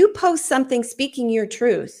 Because if you post something speaking your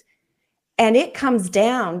truth and it comes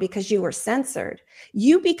down because you were censored,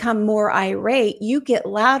 you become more irate, you get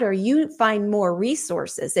louder, you find more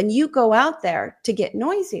resources, and you go out there to get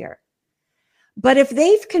noisier. But if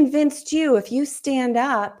they've convinced you, if you stand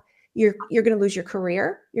up, you're going to lose your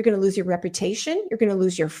career, you're going to lose your reputation, you're going to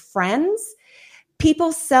lose your friends.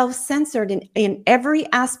 People self-censored in every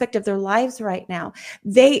aspect of their lives right now.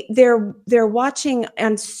 They're watching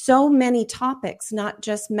on so many topics, not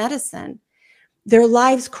just medicine. Their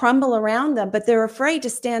lives crumble around them, but they're afraid to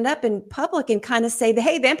stand up in public and kind of say,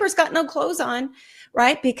 hey, the emperor's got no clothes on,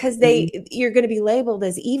 right? Because you're going to be labeled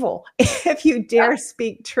as evil if you dare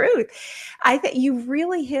speak truth. I think you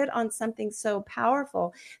really hit on something so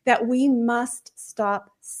powerful that we must stop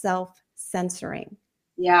self-censoring.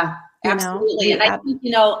 Yeah, absolutely. And I think,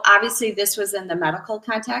 obviously this was in the medical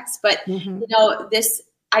context, but, this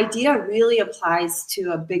idea really applies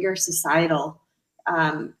to a bigger societal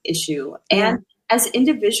issue. And as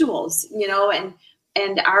individuals,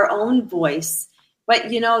 and our own voice, but,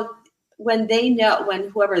 when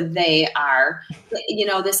whoever they are,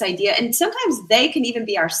 this idea, and sometimes they can even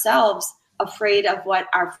be ourselves, afraid of what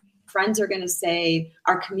our friends are going to say,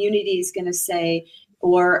 our community is going to say,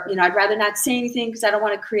 or, I'd rather not say anything because I don't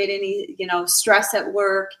want to create any, stress at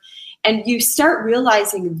work. And you start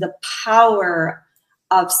realizing the power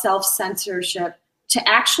of self-censorship to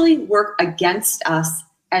actually work against us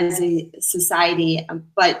as a society.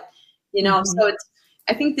 But, so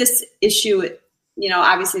I think this issue,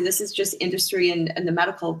 obviously this is just industry and the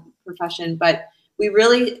medical profession, but we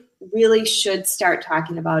really, really should start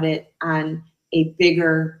talking about it on a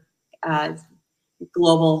bigger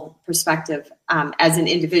global perspective, as an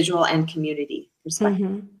individual and community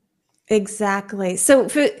perspective. Exactly. So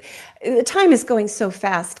the time is going so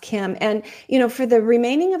fast, Kim. And, for the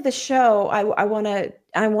remaining of the show, I want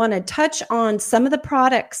to touch on some of the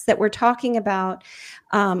products that we're talking about.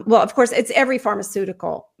 Well, of course, it's every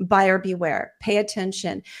pharmaceutical. Buyer beware. Pay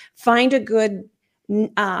attention. Find a good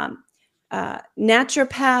naturopath,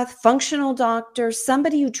 functional doctor,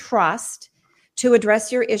 somebody you trust to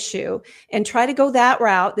address your issue, and try to go that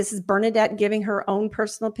route. This is Bernadette giving her own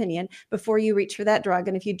personal opinion before you reach for that drug.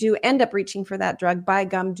 And if you do end up reaching for that drug, by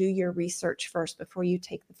gum, do your research first before you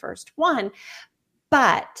take the first one.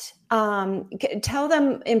 But tell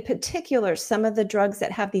them in particular some of the drugs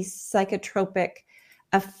that have these psychotropic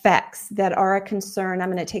effects that are a concern. I'm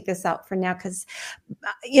going to take this out for now because,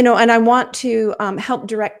 and I want to help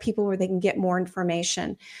direct people where they can get more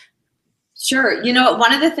information. Sure.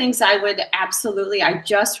 One of the things I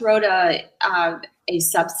just wrote a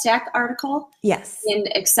Substack article. Yes. In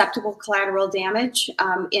Acceptable Collateral Damage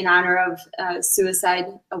in honor of Suicide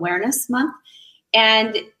Awareness Month.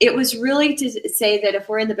 And it was really to say that if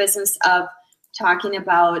we're in the business of talking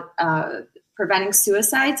about preventing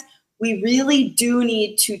suicides, we really do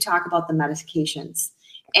need to talk about the medications.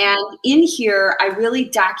 And in here, I really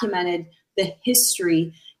documented the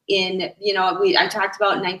history I talked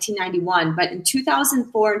about 1991, but in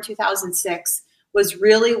 2004 and 2006 was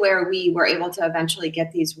really where we were able to eventually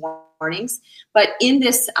get these warnings. But in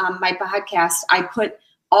this, my podcast, I put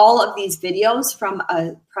all of these videos from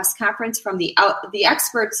a press conference from the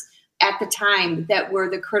experts at the time that were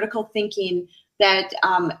the critical thinking that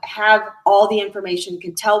have all the information,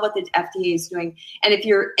 can tell what the FDA is doing. And if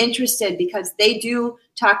you're interested, because they do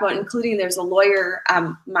talk about, including there's a lawyer,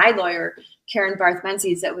 my lawyer, Karen Barth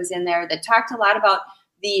Menzies, that was in there that talked a lot about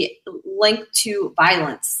the link to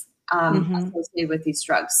violence associated with these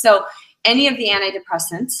drugs. So any of the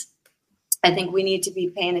antidepressants, I think we need to be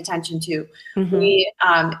paying attention to. We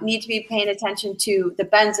need to be paying attention to the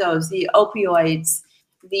benzos, the opioids,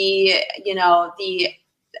 the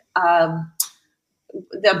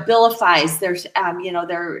Abilifys. There's,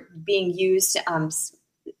 they're being used,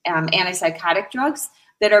 antipsychotic drugs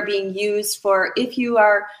that are being used for if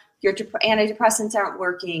your antidepressants aren't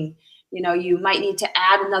working, you might need to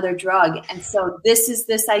add another drug. And so this is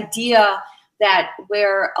this idea that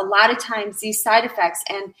where a lot of times these side effects,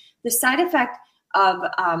 and the side effect of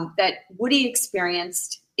that Woody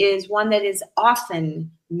experienced is one that is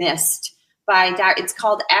often missed by it's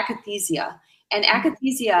called akathisia. And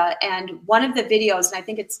akathisia, and one of the videos, and I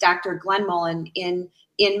think it's Dr. Glenn Mullen in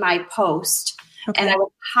my post, and I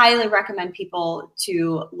would highly recommend people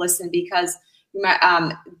to listen because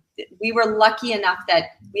we were lucky enough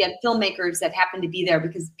that we had filmmakers that happened to be there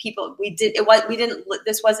because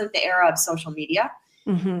this wasn't the era of social media.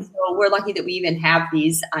 So we're lucky that we even have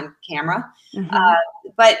these on camera.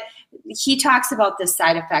 But he talks about this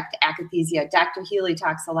side effect, akathisia. Dr. Healy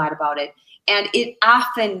talks a lot about it. And it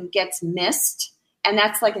often gets missed. And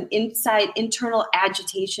that's like an internal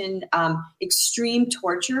agitation, extreme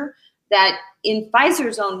torture that in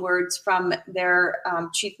Pfizer's own words from their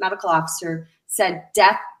chief medical officer said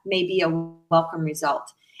death may be a welcome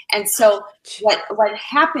result. And so what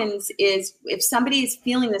happens is if somebody is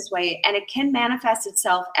feeling this way, and it can manifest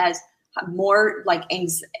itself as more like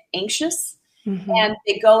anxious, and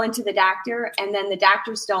they go into the doctor, and then the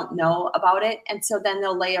doctors don't know about it. And so then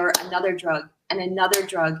they'll layer another drug and another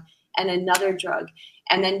drug and another drug.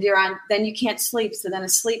 And then then you can't sleep. So then a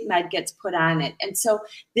sleep med gets put on it. And so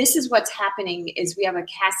this is what's happening is we have a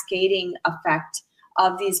cascading effect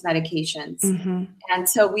of these medications. And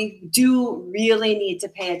so we do really need to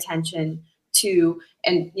pay attention to,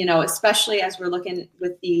 and, especially as we're looking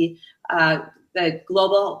with the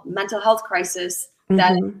global mental health crisis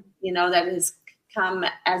that, that has come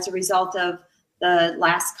as a result of the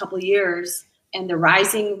last couple of years and the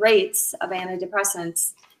rising rates of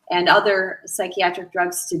antidepressants and other psychiatric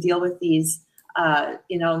drugs to deal with these,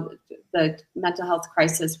 the mental health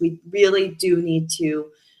crisis. We really do need to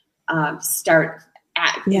start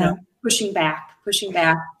pushing back.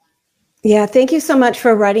 Yeah, thank you so much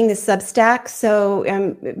for writing the Substack.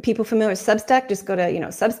 So people familiar with Substack, just go to,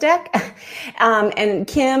 Substack. And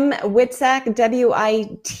Kim Witzak,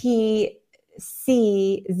 Witzczak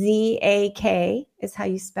is how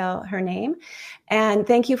you spell her name. And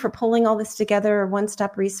thank you for pulling all this together, a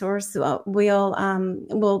one-stop resource.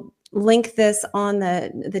 We'll link this on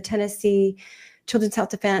the Tennessee Children's Health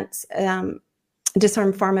Defense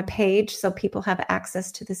Disarm Pharma page so people have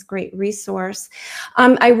access to this great resource.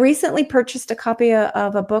 I recently purchased a copy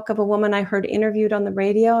of a book of a woman I heard interviewed on the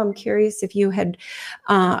radio. I'm curious if you had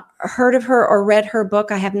heard of her or read her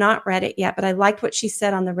book. I have not read it yet, but I liked what she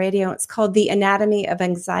said on the radio. It's called The Anatomy of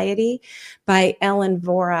Anxiety by Ellen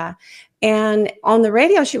Vora. And on the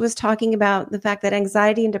radio, she was talking about the fact that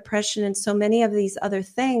anxiety and depression and so many of these other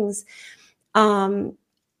things,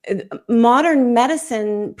 modern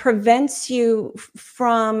medicine prevents you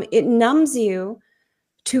from, it numbs you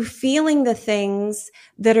to feeling the things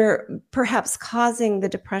that are perhaps causing the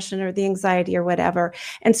depression or the anxiety or whatever.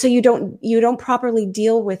 And so you don't properly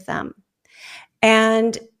deal with them.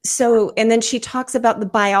 And so, and then she talks about the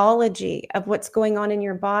biology of what's going on in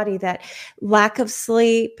your body, that lack of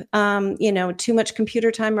sleep, too much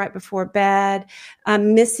computer time right before bed,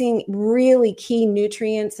 missing really key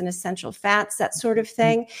nutrients and essential fats, that sort of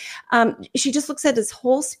thing. She just looks at this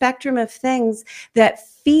whole spectrum of things that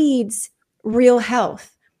feeds real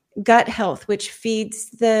health. Gut health, which feeds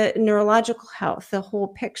the neurological health, the whole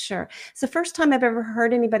picture. It's the first time I've ever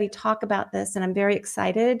heard anybody talk about this, and I'm very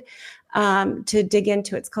excited to dig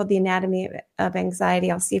into it. It's called The Anatomy of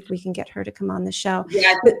Anxiety. I'll see if we can get her to come on the show.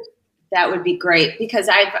 Yeah, that would be great, because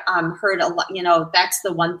I've heard a lot, that's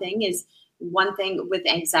the one thing with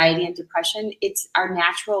anxiety and depression. It's our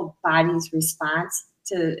natural body's response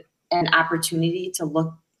to an opportunity to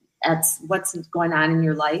look at what's going on in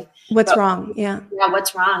your life. What's wrong? Yeah.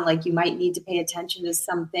 What's wrong? Like, you might need to pay attention to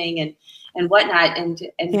something and whatnot. And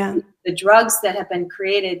the drugs that have been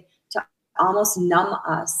created to almost numb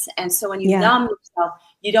us. And so when you numb yourself,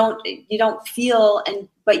 you don't feel,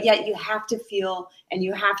 but yet you have to feel, and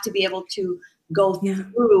you have to be able to go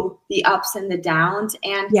through the ups and the downs.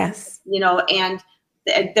 And, and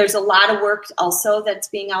there's a lot of work also that's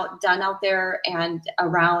being done out there and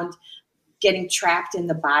around getting trapped in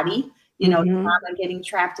the body, trauma getting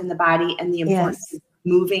trapped in the body, and the importance of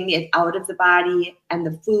moving it out of the body, and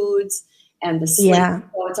the foods and the sleep. Yeah.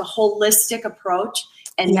 So it's a holistic approach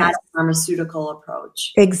and not a pharmaceutical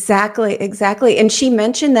approach. Exactly. And she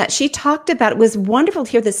mentioned that. She talked about, it was wonderful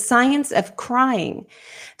to hear the science of crying,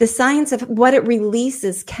 the science of what it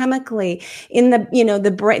releases chemically in the, the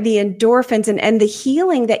brain, the endorphins, and the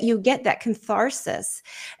healing that you get, that catharsis.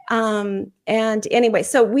 And anyway,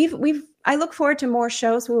 so I look forward to more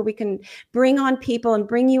shows where we can bring on people and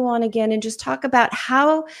bring you on again and just talk about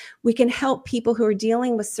how we can help people who are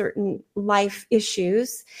dealing with certain life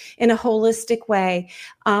issues in a holistic way.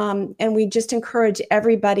 And we just encourage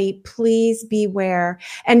everybody, please beware,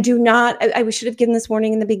 and do not, I should have given this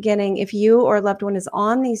warning in the beginning. If you or a loved one is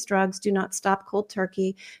on these drugs, do not stop cold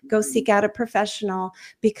turkey. Go seek out a professional,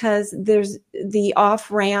 because there's the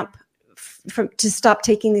off-ramp to stop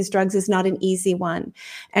taking these drugs is not an easy one.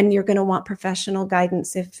 And you're going to want professional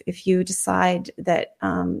guidance if you decide that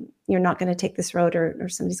you're not going to take this road, or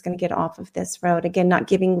somebody's going to get off of this road. Again, not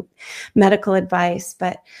giving medical advice,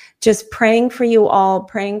 but just praying for you all,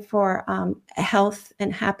 praying for health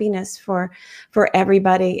and happiness for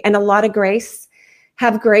everybody, and a lot of grace.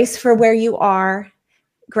 Have grace for where you are,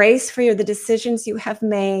 grace for the decisions you have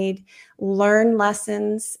made, learn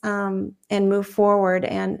lessons, and move forward.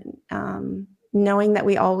 And knowing that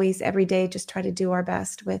we always, every day, just try to do our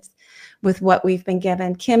best with what we've been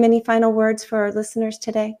given. Kim, any final words for our listeners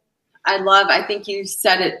today? I think you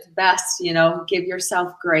said it best, give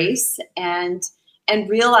yourself grace and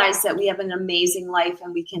realize that we have an amazing life,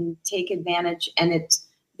 and we can take advantage, and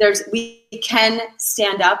we can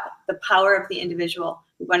stand up. The power of the individual.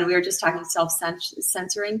 When we were just talking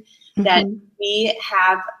self-censoring, that we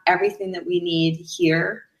have everything that we need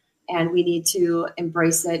here, and we need to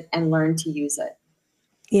embrace it and learn to use it.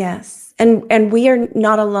 Yes. And we are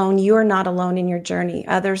not alone. You are not alone in your journey.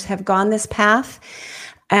 Others have gone this path,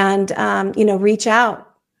 and, reach out,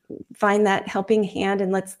 find that helping hand,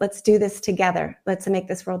 and let's do this together. Let's make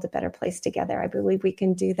this world a better place together. I believe we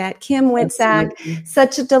can do that. Kim Witzak,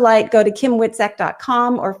 such a delight. Go to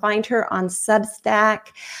kimwitzak.com or find her on Substack.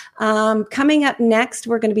 Coming up next,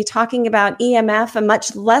 we're going to be talking about EMF, a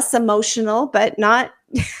much less emotional, but not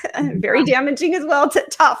very damaging as well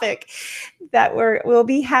topic that we'll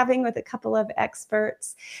be having with a couple of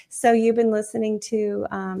experts. So you've been listening to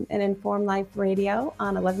an Informed Life Radio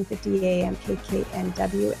on 1150 AM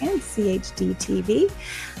KKNW and CHD TV.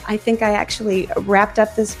 I think I actually wrapped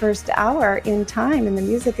up this first hour in time, and the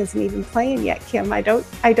music isn't even playing yet, Kim. I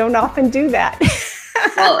don't often do that.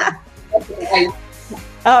 Well,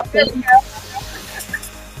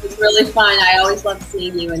 it's really fun. I always love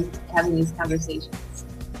seeing you and having these conversations.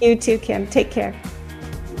 You too, Kim. Take care.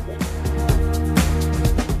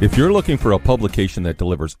 If you're looking for a publication that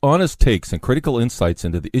delivers honest takes and critical insights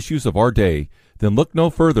into the issues of our day, then look no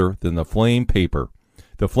further than The Flame Paper.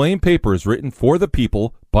 The Flame Paper is written for the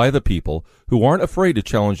people, by the people, who aren't afraid to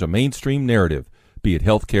challenge a mainstream narrative, be it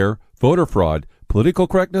healthcare, voter fraud, political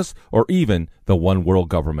correctness, or even the one world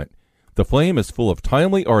government. The Flame is full of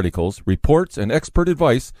timely articles, reports, and expert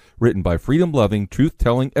advice written by freedom-loving,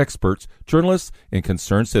 truth-telling experts, journalists, and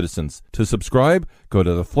concerned citizens. To subscribe, go to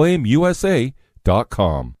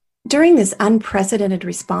theflameusa.com. During this unprecedented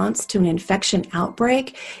response to an infection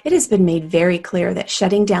outbreak, it has been made very clear that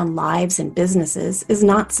shutting down lives and businesses is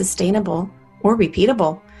not sustainable or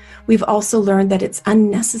repeatable. We've also learned that it's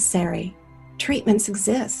unnecessary. Treatments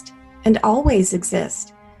exist and always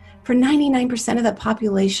exist. For 99% of the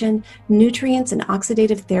population, nutrients and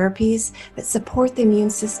oxidative therapies that support the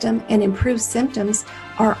immune system and improve symptoms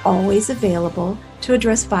are always available to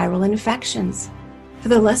address viral infections. For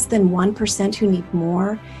the less than 1% who need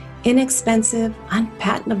more, inexpensive,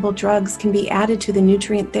 unpatentable drugs can be added to the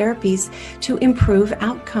nutrient therapies to improve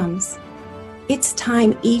outcomes. It's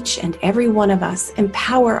time each and every one of us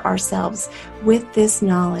empower ourselves with this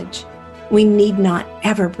knowledge. We need not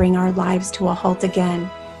ever bring our lives to a halt again.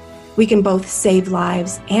 We can both save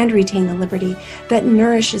lives and retain the liberty that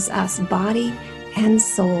nourishes us body and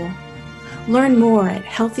soul. Learn more at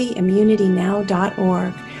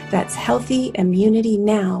healthyimmunitynow.org. That's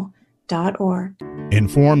healthyimmunitynow.org.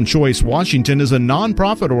 Informed Choice Washington is a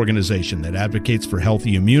nonprofit organization that advocates for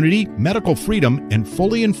healthy immunity, medical freedom, and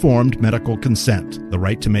fully informed medical consent. The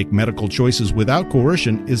right to make medical choices without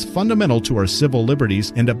coercion is fundamental to our civil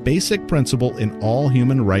liberties and a basic principle in all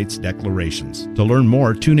human rights declarations. To learn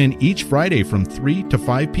more, tune in each Friday from 3 to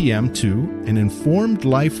 5 p.m. to An Informed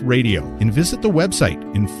Life Radio and visit the website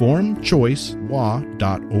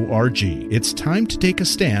informedchoicewa.org. It's time to take a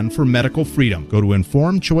stand for medical freedom. Go to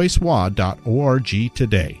informedchoicewa.org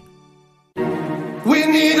today. We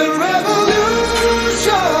need a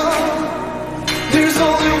revolution. There's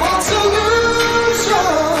only one solution.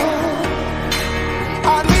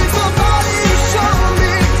 I need somebody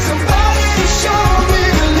to show me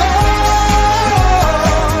the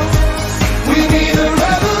love. We need a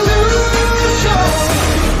revolution.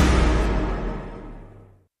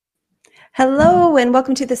 Hello, and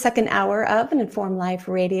welcome to the second hour of An Informed Life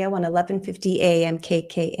Radio on 1150 AM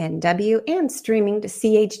KKNW and streaming to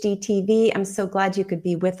CHD TV. I'm so glad you could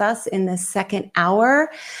be with us in this second hour.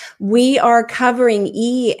 We are covering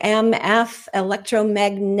EMF,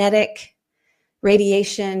 electromagnetic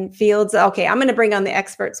radiation fields. Okay, I'm going to bring on the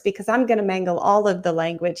experts because I'm going to mangle all of the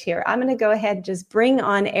language here. I'm going to go ahead and just bring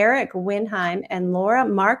on Eric Winheim and Laura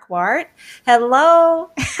Marquardt. Hello.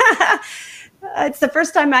 It's the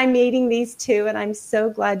first time I'm meeting these two, and I'm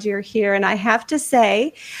so glad you're here. And I have to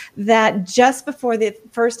say that just before the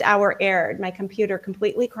first hour aired, my computer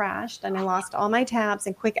completely crashed, and I lost all my tabs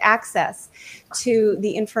and quick access to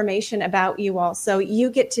the information about you all. So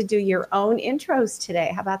you get to do your own intros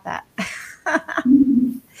today. How about that?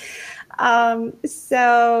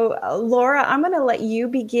 So Laura, I'm going to let you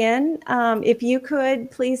begin. If you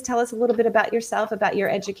could please tell us a little bit about yourself, about your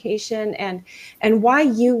education, and why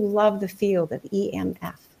you love the field of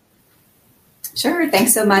EMF. Sure.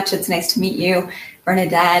 Thanks so much. It's nice to meet you,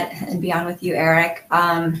 Bernadette, and be on with you, Eric.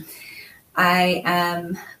 I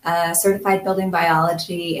am a certified building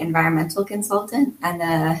biology environmental consultant and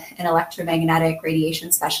an electromagnetic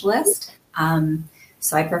radiation specialist.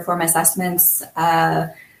 So I perform assessments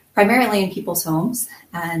primarily in people's homes,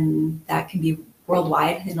 and that can be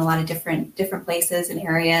worldwide in a lot of different places and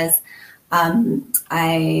areas.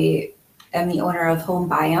 I am the owner of Home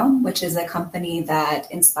Biome, which is a company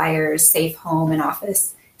that inspires safe home and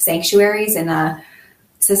office sanctuaries in a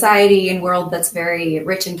society and world that's very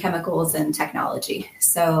rich in chemicals and technology.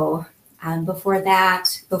 So before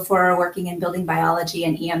working in building biology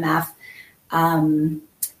and EMF,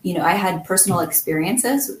 I had personal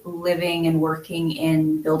experiences living and working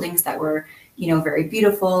in buildings that were, very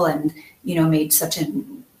beautiful and, made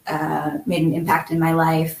an impact in my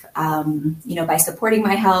life, by supporting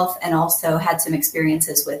my health, and also had some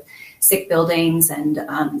experiences with sick buildings and,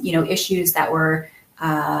 issues that were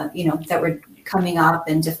coming up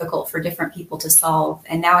and difficult for different people to solve.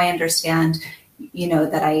 And now I understand,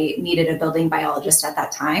 that I needed a building biologist at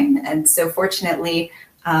that time. And so fortunately,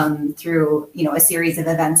 through a series of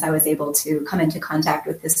events, I was able to come into contact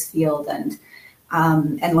with this field and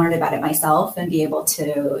learn about it myself, and be able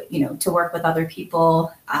to to work with other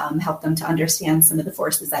people, help them to understand some of the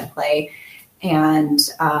forces at play, and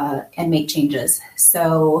make changes.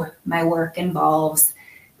 So my work involves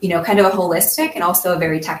kind of a holistic and also a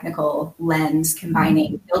very technical lens,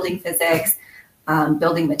 combining building physics,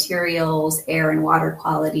 building materials, air and water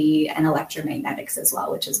quality, and electromagnetics as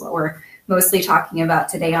well, which is what we're mostly talking about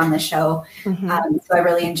today on the show. Mm-hmm. So I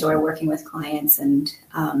really enjoy working with clients and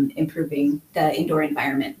improving the indoor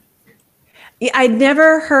environment. Yeah, I'd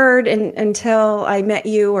never heard until I met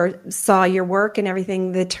you or saw your work and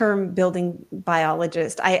everything, the term building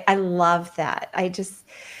biologist. I love that.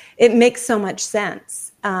 It makes so much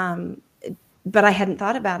sense. But I hadn't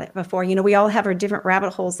thought about it before. We all have our different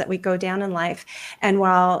rabbit holes that we go down in life. And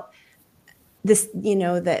while this,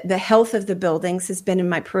 the health of the buildings has been in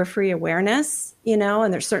my periphery awareness,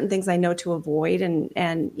 and there's certain things I know to avoid and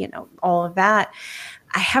all of that,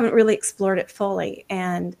 I haven't really explored it fully.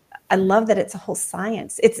 And I love that it's a whole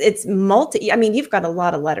science. It's multi. I mean, you've got a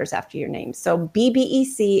lot of letters after your name. So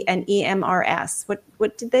BBEC and EMRS.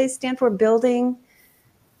 What did they stand for? Building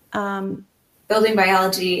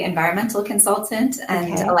Biology environmental consultant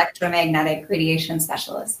and Okay. electromagnetic radiation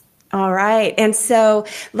specialist. All right. And so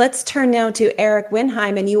let's turn now to Eric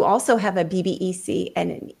Winheim. And you also have a BBEC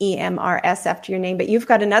and an EMRS after your name, but you've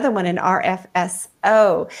got another one, an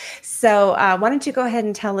RFSO. So why don't you go ahead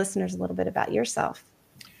and tell listeners a little bit about yourself?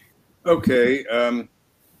 Okay.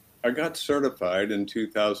 I got certified in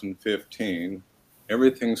 2015.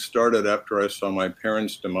 Everything started after I saw my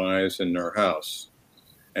parents' demise in their house.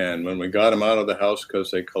 And when we got them out of the house because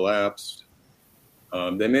they collapsed,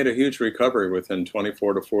 they made a huge recovery within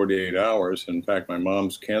 24 to 48 hours. In fact, my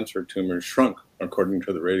mom's cancer tumors shrunk, according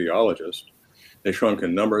to the radiologist. They shrunk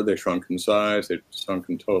in number, they shrunk in size, they shrunk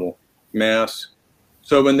in total mass.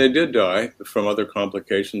 So when they did die from other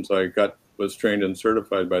complications, was trained and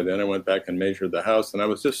certified by then. I went back and measured the house, and I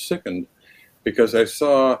was just sickened because I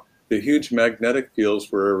saw the huge magnetic fields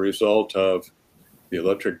were a result of the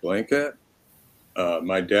electric blanket,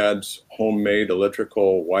 my dad's homemade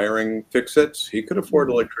electrical wiring fix-its. He could afford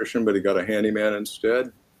an electrician, but he got a handyman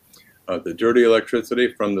instead. The dirty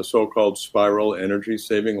electricity from the so-called spiral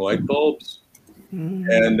energy-saving light bulbs.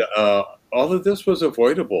 And all of this was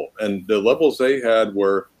avoidable. And the levels they had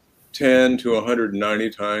were 10 to 190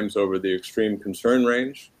 times over the extreme concern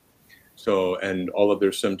range. So, and all of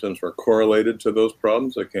their symptoms were correlated to those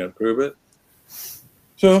problems. I can't prove it.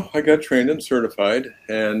 So I got trained and certified,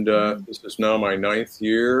 and this is now my 9th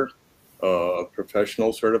year of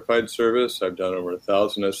professional certified service. I've done over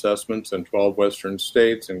 1,000 assessments in 12 Western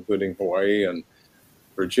states, including Hawaii and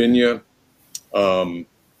Virginia.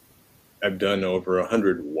 I've done over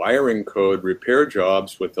 100 wiring code repair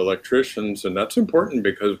jobs with electricians, and that's important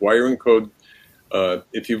because wiring code,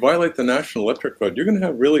 if you violate the National Electric Code, you're going to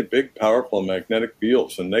have really big, powerful magnetic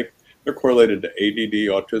fields, and they're correlated to ADD,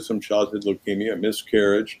 autism, childhood leukemia,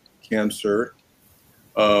 miscarriage, cancer.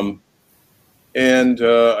 And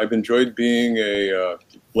I've enjoyed being a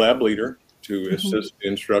lab leader to assist the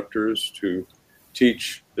instructors to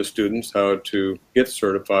teach the students how to get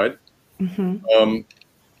certified.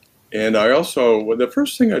 And I also, the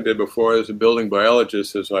first thing I did before as a building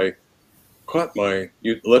biologist is I caught my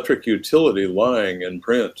electric utility lying in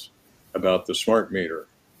print about the smart meter.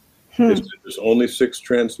 There's only 6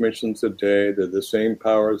 transmissions a day. They're the same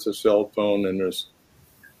power as a cell phone, and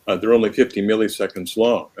they're only 50 milliseconds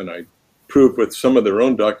long. And I proved with some of their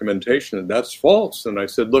own documentation that that's false. And I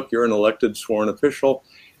said, look, you're an elected sworn official.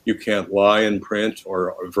 You can't lie in print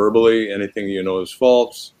or verbally. Anything you know is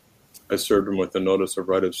false. I served them with a notice of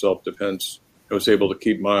right of self-defense. I was able to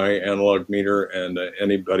keep my analog meter and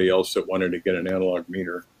anybody else that wanted to get an analog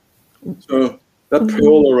meter. So that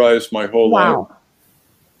polarized my whole life.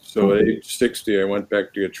 So at age 60, I went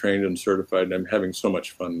back to get trained and certified, and I'm having so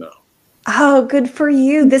much fun now. Oh, good for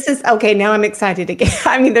you. This is okay. Now I'm excited again.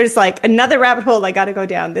 I mean, there's like another rabbit hole I got to go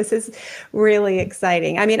down. This is really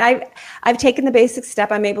exciting. I mean, I've taken the basic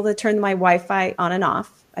step. I'm able to turn my Wi-Fi on and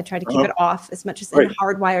off. I try to keep it off as much as and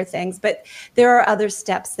hardwire things, but there are other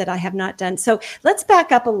steps that I have not done. So let's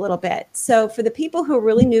back up a little bit. So for the people who are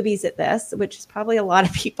really newbies at this, which is probably a lot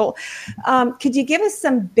of people, could you give us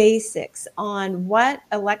some basics on what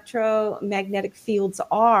electromagnetic fields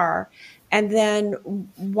are and then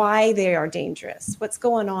why they are dangerous? What's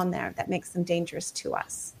going on there that makes them dangerous to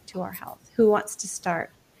us, to our health? Who wants to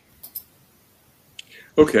start?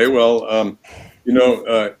 Okay, well,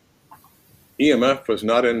 EMF was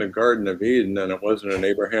not in the Garden of Eden, and it wasn't in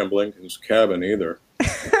Abraham Lincoln's cabin either.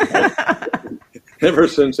 Ever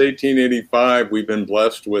since 1885, we've been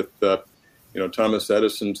blessed with, Thomas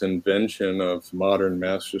Edison's invention of modern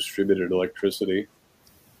mass-distributed electricity.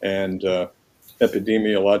 And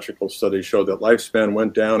epidemiological studies show that lifespan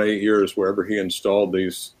went down 8 years wherever he installed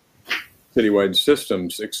these citywide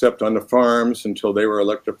systems, except on the farms until they were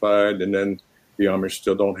electrified, and then the Amish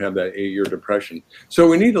still don't have that 8-year depression. So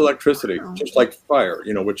we need electricity, just like fire,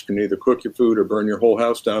 which can either cook your food or burn your whole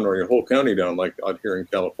house down or your whole county down, like out here in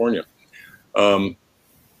California.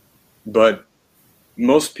 But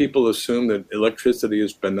most people assume that electricity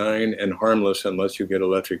is benign and harmless unless you get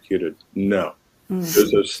electrocuted. No.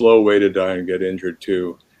 There's a slow way to die and get injured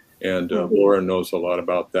too. And Laura knows a lot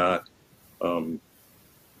about that.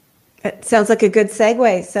 It sounds like a good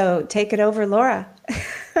segue. So take it over, Laura.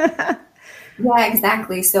 Yeah,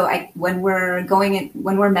 exactly. So when we're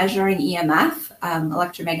measuring EMF,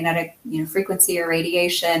 electromagnetic frequency or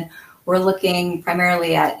radiation, we're looking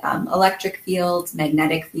primarily at electric fields,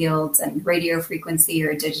 magnetic fields, and radio frequency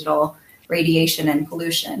or digital radiation and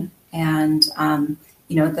pollution. And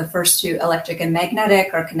the first two, electric and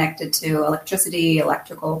magnetic, are connected to electricity,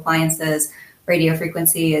 electrical appliances. Radio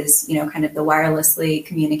frequency is, kind of the wirelessly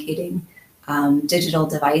communicating digital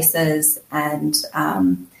devices. And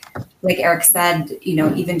like Eric said,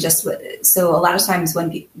 even just so a lot of times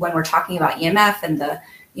when we're talking about EMF and the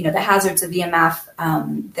hazards of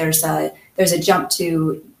EMF, there's a jump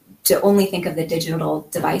to only think of the digital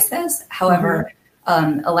devices. However,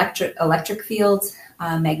 electric fields,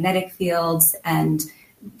 magnetic fields, and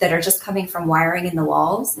that are just coming from wiring in the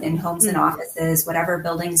walls in homes and offices, whatever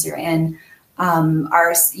buildings you're in,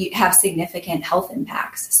 have significant health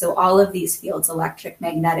impacts. So all of these fields, electric,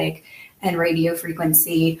 magnetic, and radio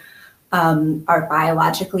frequency, are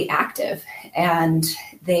biologically active, and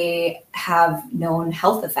they have known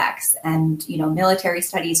health effects. And military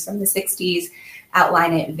studies from the 60s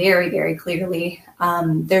outline it very, very clearly.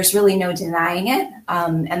 There's really no denying it,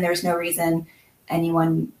 and there's no reason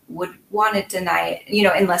anyone would want to deny it,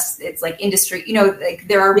 unless it's like industry. Like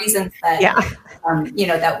there are reasons that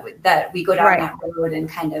that we go down that road and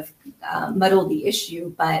kind of muddle the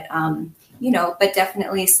issue. But but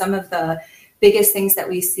definitely some of the biggest things that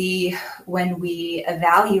we see when we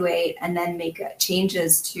evaluate and then make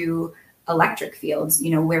changes to electric fields,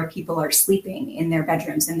 where people are sleeping in their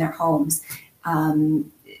bedrooms, in their homes.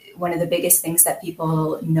 One of the biggest things that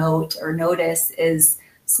people note or notice is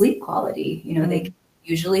sleep quality. They can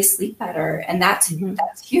usually sleep better, and that's huge.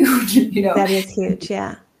 That is huge.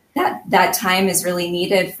 Yeah. That time is really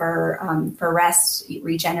needed for rest,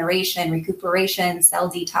 regeneration, recuperation,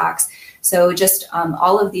 cell detox. So just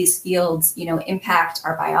all of these fields, impact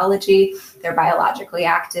our biology. They're biologically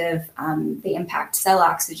active. They impact cell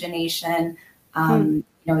oxygenation.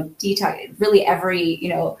 Detox. Really,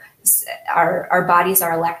 every our bodies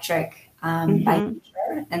are electric by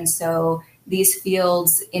nature, and so these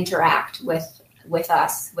fields interact with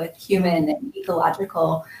us, with human and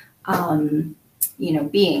ecological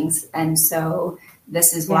beings. And so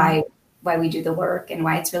this is why we do the work, and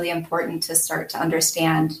why it's really important to start to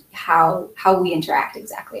understand how we interact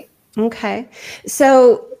exactly. Okay.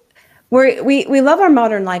 So we love our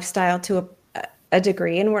modern lifestyle to a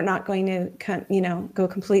degree, and we're not going to, go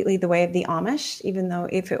completely the way of the Amish, even though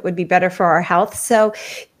if it would be better for our health. So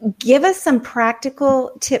give us some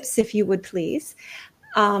practical tips, if you would please,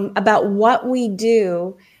 about what we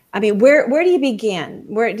do. I mean, where do you begin?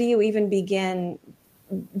 Where do you even begin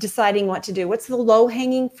deciding what to do? What's the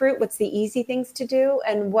low-hanging fruit? What's the easy things to do?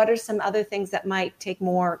 And what are some other things that might take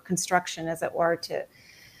more construction, as it were, to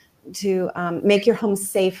make your home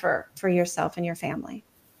safer for yourself and your family?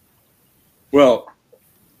 Well,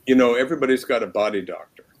 everybody's got a body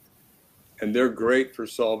doctor, and they're great for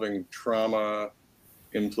solving trauma,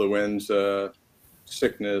 influenza,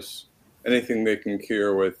 sickness, anything they can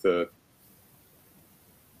cure with a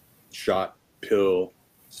shot, pill,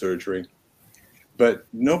 surgery. But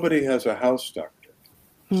nobody has a house doctor.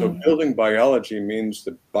 So building biology means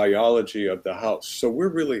the biology of the house. So we're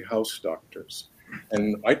really house doctors.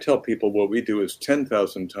 And I tell people what we do is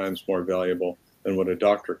 10,000 times more valuable than what a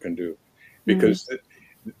doctor can do. Because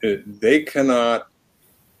they do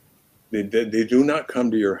not come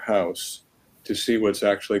to your house to see what's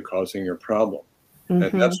actually causing your problem.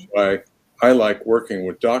 And that's why I like working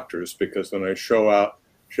with doctors, because when I show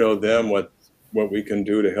them what we can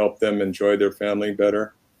do to help them enjoy their family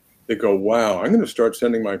better, they go, wow, I'm going to start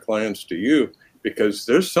sending my clients to you because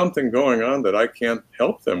there's something going on that I can't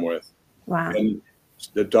help them with. Wow. And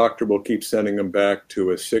the doctor will keep sending them back to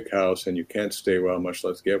a sick house, and you can't stay well, much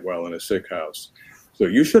less get well in a sick house. So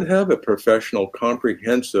you should have a professional,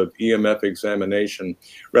 comprehensive EMF examination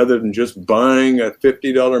rather than just buying a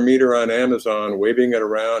 $50 meter on Amazon, waving it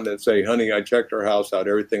around and say, honey, I checked our house out,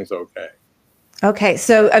 everything's okay. Okay,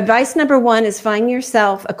 so advice number one is find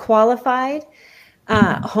yourself a qualified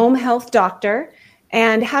home health doctor.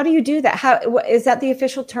 And how do you do that? How is that the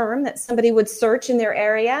official term that somebody would search in their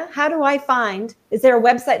area? How do I find? Is there a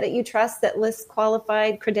website that you trust that lists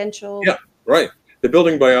qualified, credentialed? Yeah, right. The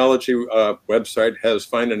Building Biology website has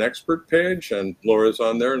Find an Expert page, and Laura's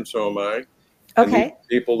on there, and so am I. Okay. And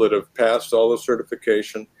people that have passed all the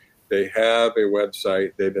certification, they have a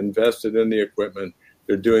website. They've invested in the equipment.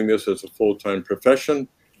 They're doing this as a full-time profession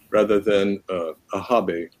rather than a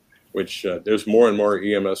hobby, which there's more and more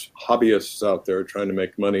EMS hobbyists out there trying to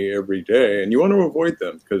make money every day. And you want to avoid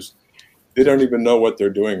them because they don't even know what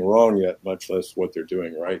they're doing wrong yet, much less what they're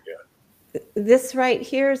doing right yet. This right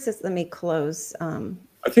here says, let me close. I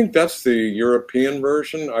think that's the European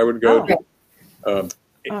version. I would go to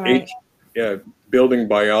right.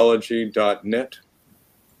 buildingbiology.net.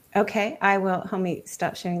 Okay, I will. Let me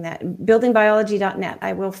stop sharing that. Buildingbiology.net.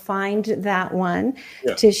 I will find that one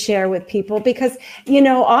Yeah. to share with people because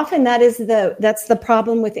often that's the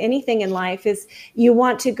problem with anything in life is you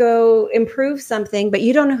want to go improve something, but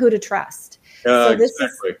you don't know who to trust. So this is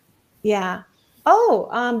Exactly. yeah. Oh,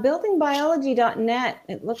 buildingbiology.net.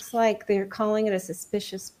 It looks like they're calling it a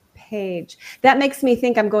suspicious page. That makes me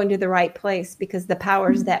think I'm going to the right place because the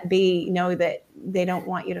powers that be know that they don't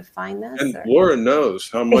want you to find this. And Laura knows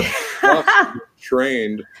how much it costs to get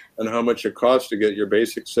trained and how much it costs to get your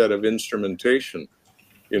basic set of instrumentation.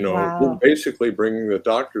 Wow. You're basically bringing the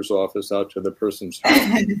doctor's office out to the person's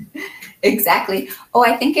house. Exactly. Oh,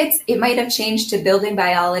 I think it might have changed to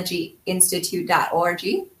buildingbiologyinstitute.org.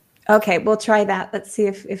 Okay, we'll try that. Let's see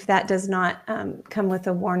if that does not come with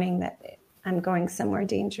a warning that I'm going somewhere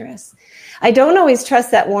dangerous. I don't always trust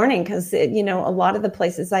that warning because, a lot of the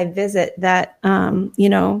places I visit that,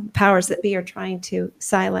 powers that be are trying to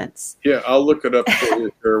silence. Yeah, I'll look it up for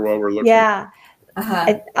you here while we're looking. Yeah.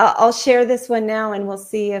 Uh-huh. I'll share this one now and we'll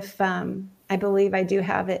see if I believe I do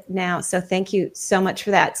have it now. So thank you so much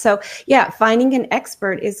for that. So yeah, finding an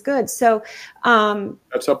expert is good. So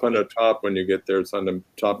that's up on the top when you get there. It's on the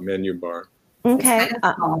top menu bar. Okay. It's kind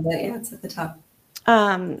of small, but yeah, it's at the top.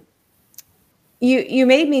 You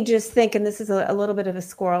made me just think, and this is a little bit of a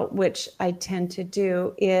squirrel, which I tend to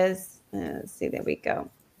do is, let's see, there we go.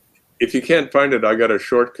 If you can't find it, I got a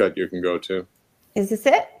shortcut you can go to. Is this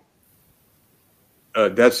it?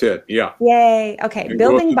 That's it. Yeah. Yay. Okay. You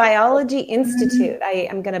Building go to- Biology Institute.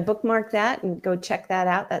 I'm going to bookmark that and go check that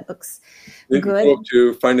out. That looks You good. can go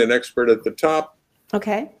to find an expert at the top.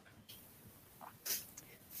 Okay.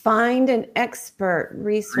 Find an expert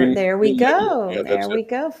research. Green- There we green go. label. Yeah, There that's we it.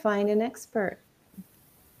 go. Find an expert.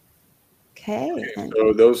 Okay. And-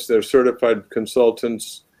 So they're certified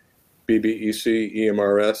consultants, BBEC,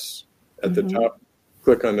 EMRS at the top.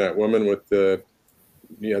 Click on that woman with that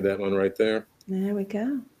one right there. There we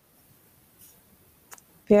go.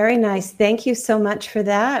 Very nice. Thank you so much for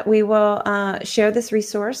that. We will share this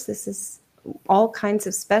resource. This is all kinds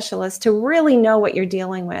of specialists to really know what you're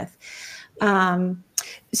dealing with.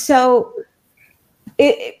 So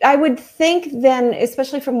I would think then,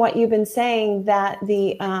 especially from what you've been saying, that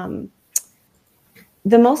the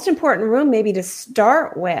most important room maybe to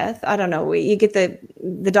start with, I don't know, you get the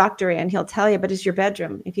doctor in, he'll tell you, but is your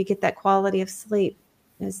bedroom. If you get that quality of sleep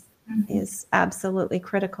is absolutely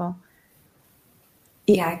critical.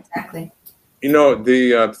 Yeah, exactly.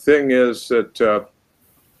 The thing is that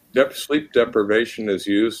sleep deprivation is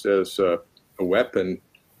used as a weapon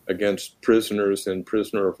against prisoners in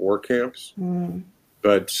prisoner of war camps.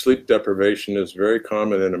 But sleep deprivation is very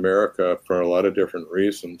common in America for a lot of different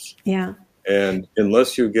reasons. Yeah. And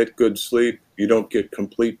unless you get good sleep, you don't get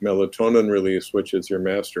complete melatonin release, which is your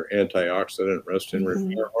master antioxidant rest and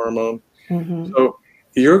repair hormone. So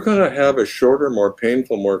you're going to have a shorter, more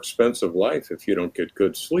painful, more expensive life if you don't get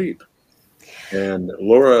good sleep. And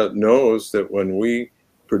Laura knows that when we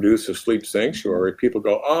produce a sleep sanctuary, people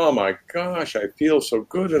go, oh my gosh, I feel so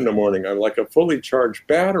good in the morning. I'm like a fully charged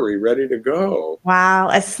battery ready to go. Wow,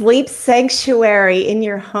 a sleep sanctuary in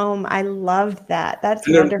your home. I love that. That's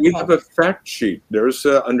And then wonderful. we have a fact sheet. There's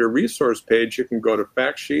under resource page, you can go to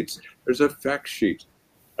fact sheets. There's a fact sheet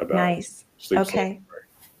about Nice. sleep Okay. sanctuary.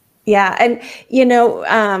 Yeah, and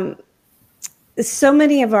so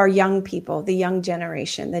many of our young people, the young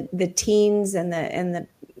generation, the teens and the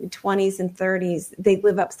 20s and 30s, they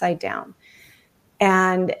live upside down.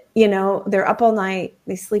 And, they're up all night,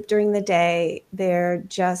 they sleep during the day, they're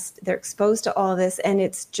exposed to all this, and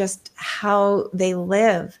it's just how they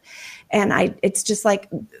live. And it's just like,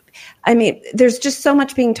 there's just so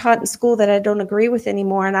much being taught in school that I don't agree with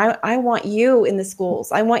anymore. And I want you in the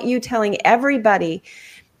schools. I want you telling everybody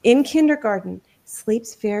in kindergarten,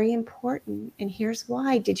 sleep's very important. And here's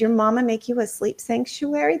why. Did your mama make you a sleep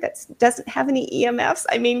sanctuary that doesn't have any EMFs?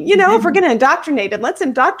 If we're going to indoctrinate them, let's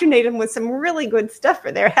indoctrinate them with some really good stuff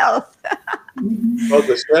for their health. Well,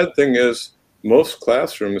 the sad thing is most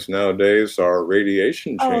classrooms nowadays are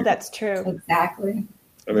radiation chambers. Oh, that's true. Exactly.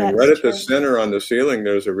 That's right at true. the center on the ceiling,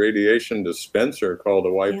 there's a radiation dispenser called a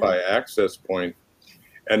Wi-Fi access point,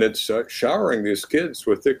 and it's showering these kids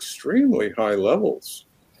with extremely high levels.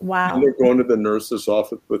 Wow. And they're going to the nurse's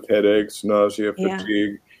office with headaches, nausea,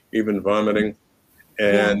 fatigue, even vomiting.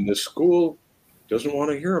 And the school doesn't want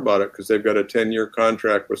to hear about it because they've got a 10-year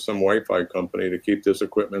contract with some Wi-Fi company to keep this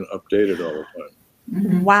equipment updated all the time.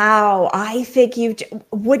 Wow. I think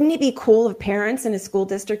wouldn't it be cool if parents in a school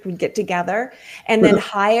district would get together and then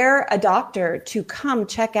hire a doctor to come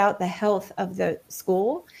check out the health of the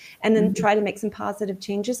school and then try to make some positive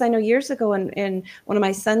changes? I know years ago in one of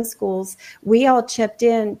my son's schools, we all chipped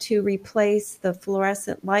in to replace the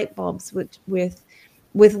fluorescent light bulbs with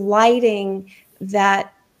lighting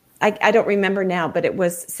that I don't remember now, but it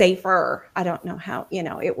was safer. I don't know how,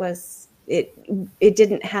 it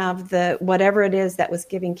didn't have the whatever it is that was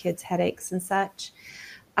giving kids headaches and such.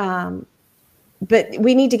 But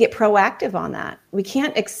we need to get proactive on that. We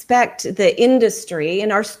can't expect the industry,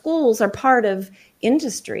 and our schools are part of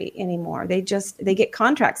industry anymore. They get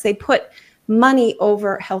contracts. They put money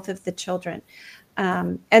over health of the children.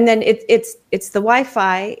 And then it's the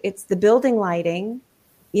Wi-Fi, it's the building lighting.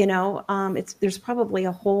 There's probably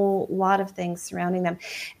a whole lot of things surrounding them.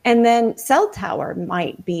 And then cell tower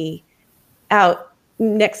might be out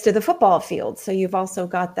next to the football field. So you've also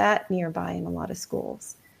got that nearby in a lot of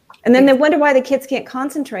schools. And then they wonder why the kids can't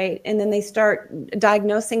concentrate. And then they start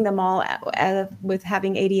diagnosing them all with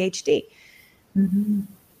having ADHD. Mm-hmm.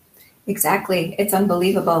 Exactly. It's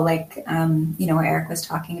unbelievable. Like, what Eric was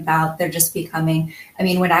talking about, they're just becoming,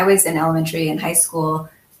 when I was in elementary and high school,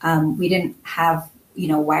 we didn't have we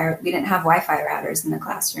didn't have Wi-Fi routers in the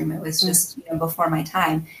classroom. It was just, before my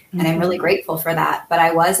time. And I'm really grateful for that. But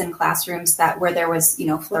I was in classrooms where there was,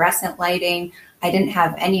 fluorescent lighting. I didn't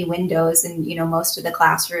have any windows in, most of the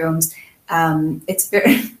classrooms. It's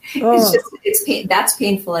very, that's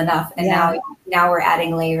painful enough. And now we're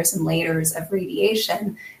adding layers and layers of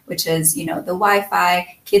radiation, which is, the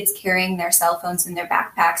Wi-Fi, kids carrying their cell phones in their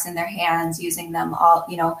backpacks in their hands, using them all,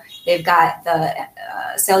 they've got the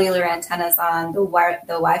cellular antennas on, the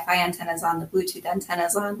Wi-Fi antennas on, the Bluetooth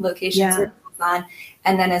antennas on, location circles on.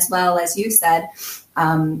 And then as well, as you said,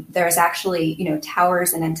 there's actually,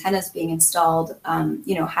 towers and antennas being installed,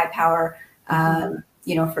 high power,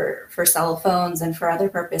 for cell phones and for other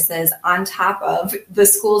purposes on top of the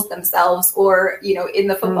schools themselves or, in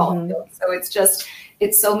the football field. So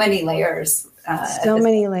it's so many layers.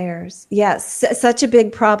 Many layers. Yes. Such a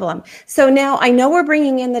big problem. So now I know we're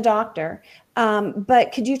bringing in the doctor,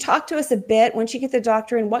 but could you talk to us a bit once you get the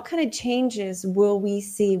doctor in, what kind of changes will we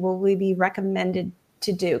see? Will we be recommended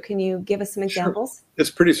to do? Can you give us some examples? Sure. It's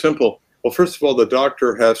pretty simple. Well, first of all, the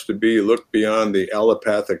doctor has to look beyond the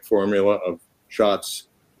allopathic formula of shots,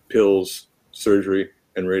 pills, surgery,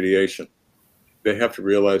 and radiation. They have to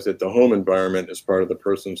realize that the home environment is part of the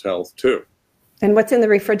person's health too. And what's in the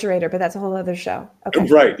refrigerator, but that's a whole other show. Okay.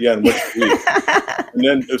 Right, yeah, and what you eat. And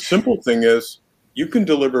then the simple thing is you can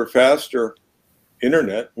deliver faster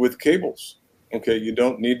internet with cables. Okay, you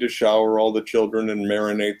don't need to shower all the children and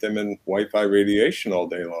marinate them in Wi-Fi radiation all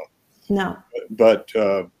day long. No. But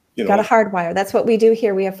got to hardwire. That's what we do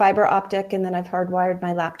here. We have fiber optic, and then I've hardwired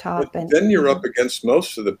my laptop. And then you're up against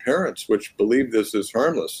most of the parents, which believe this is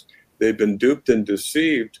harmless. They've been duped and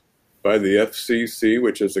deceived by the FCC,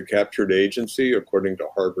 which is a captured agency, according to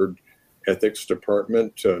Harvard Ethics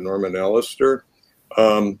Department, Norman Allister.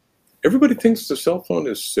 Everybody thinks the cell phone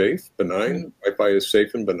is safe, benign. Wi-Fi is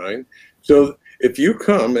safe and benign. So if you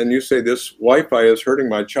come and you say this Wi-Fi is hurting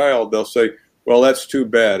my child, they'll say, well, that's too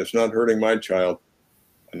bad. It's not hurting my child.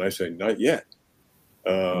 And I say, not yet.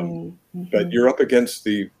 But you're up against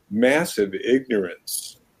the massive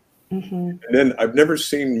ignorance. And then I've never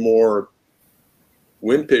seen more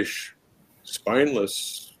wimpish,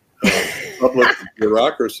 spineless public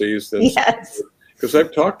bureaucracies than because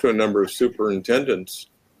I've talked to a number of superintendents,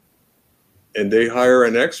 and they hire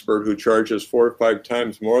an expert who charges 4 or 5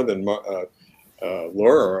 times more than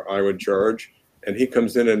Laura I would charge, and he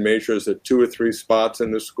comes in and measures at 2 or 3 spots in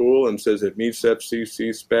the school and says it meets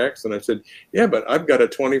FCC specs. And I said, yeah, but I've got a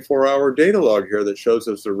 24-hour data log here that shows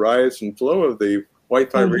us the rise and flow of the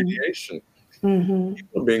Wi-Fi radiation.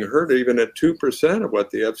 People being hurt even at 2% of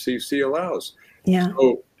what the FCC allows. Yeah.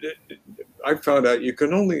 So I found out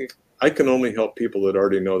I can only help people that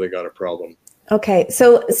already know they got a problem. Okay,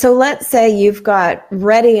 so let's say you've got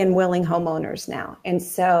ready and willing homeowners now. And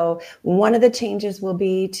so one of the changes will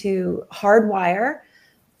be to hardwire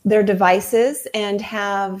their devices and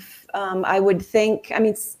have, I would think,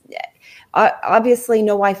 obviously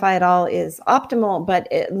no Wi-Fi at all is optimal, but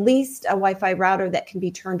at least a Wi-Fi router that can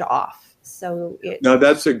be turned off. Now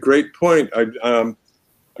that's a great point. I'm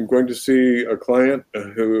going to see a client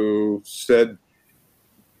who said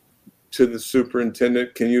to the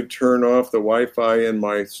superintendent, can you turn off the Wi-Fi in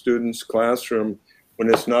my student's classroom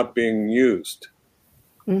when it's not being used?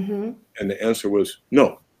 And the answer was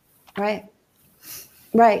no. Right.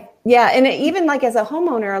 Yeah. And even like as a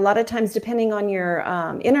homeowner, a lot of times, depending on your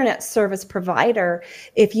internet service provider,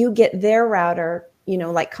 if you get their router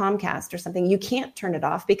like Comcast or something, you can't turn it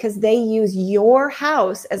off because they use your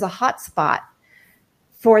house as a hotspot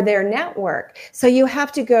for their network. So you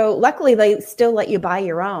have to go, luckily they still let you buy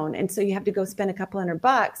your own. And so you have to go spend a couple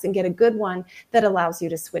 $100 and get a good one that allows you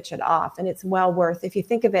to switch it off. And it's well worth, if you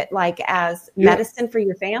think of it like as medicine for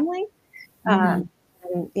your family, and,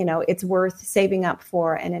 it's worth saving up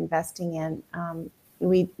for and investing in.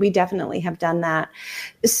 We definitely have done that.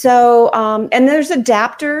 So, and there's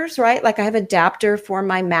adapters, right? Like I have an adapter for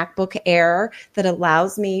my MacBook Air that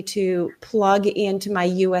allows me to plug into my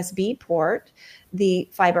USB port, the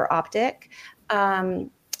fiber optic.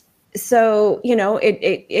 So,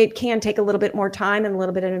 it can take a little bit more time and a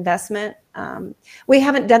little bit of investment. We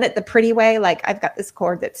haven't done it the pretty way. Like I've got this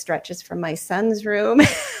cord that stretches from my son's room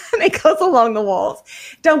and it goes along the walls.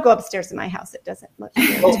 Don't go upstairs in my house. It doesn't look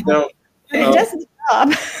good. It does the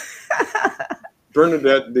job.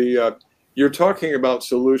 Bernadette, you're talking about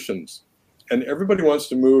solutions, and everybody wants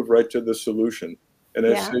to move right to the solution. And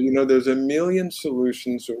I say, there's a million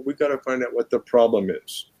solutions, so we got to find out what the problem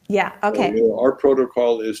is. Yeah. Okay. So, our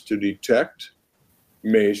protocol is to detect,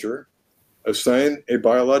 measure, assign a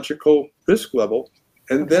biological risk level,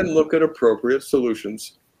 and then look at appropriate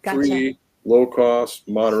solutions. Gotcha. Free, low cost,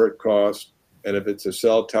 moderate cost. And if it's a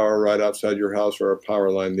cell tower right outside your house or a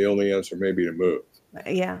power line, the only answer may be to move.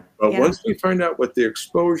 Yeah. But once we find out what the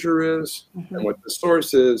exposure is and what the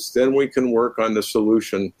source is, then we can work on the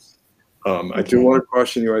solution. I do want to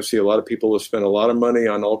caution you. I see a lot of people who spend a lot of money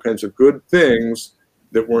on all kinds of good things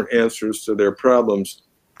that weren't answers to their problems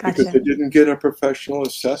because they didn't get a professional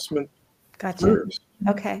assessment. First.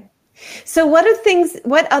 Okay. So what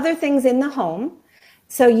other things in the home?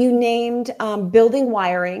 So you named building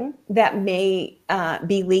wiring that may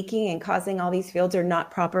be leaking and causing all these fields or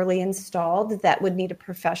not properly installed that would need a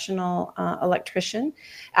professional electrician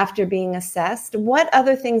after being assessed. What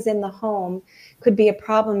other things in the home could be a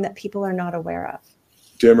problem that people are not aware of?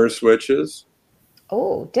 Dimmer switches.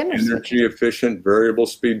 Oh, dimmer switches. Energy efficient variable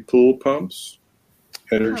speed pool pumps.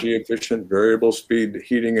 Energy efficient variable speed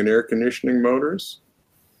heating and air conditioning motors.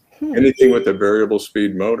 Anything with a variable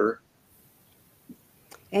speed motor.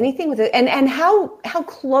 Anything with it. And how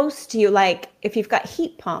close do you, like if you've got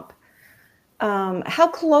heat pump, how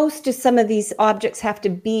close do some of these objects have to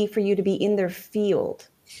be for you to be in their field?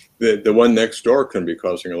 The one next door can be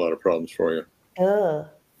causing a lot of problems for you. Ugh.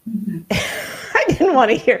 I didn't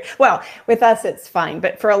want to hear. Well, with us it's fine,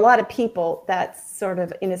 but for a lot of people that's sort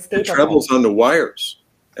of inescapable. It travels on the wires.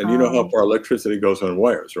 And you know how far electricity goes on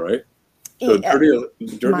wires, right? So dirty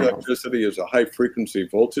electricity is a high frequency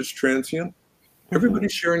voltage transient.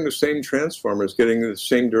 Everybody's sharing the same transformers, getting the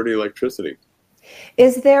same dirty electricity.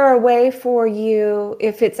 Is there a way for you,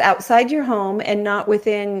 if it's outside your home and not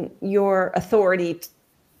within your authority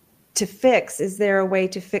to fix, is there a way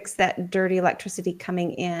to fix that dirty electricity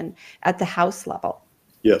coming in at the house level?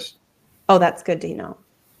 Yes. Oh, that's good to know.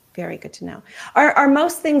 Very good to know. Are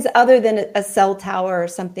most things other than a cell tower or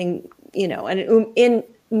something, an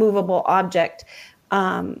immovable object,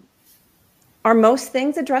 are most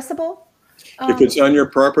things addressable? If it's on your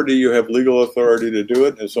property, you have legal authority to do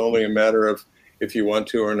it. It's only a matter of if you want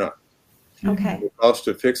to or not. Okay. The cost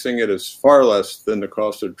of fixing it is far less than the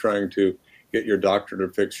cost of trying to get your doctor to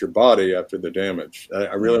fix your body after the damage.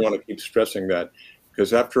 I really want to keep stressing that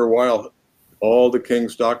because after a while, all the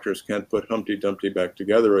king's doctors can't put Humpty Dumpty back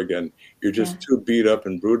together again. You're just too beat up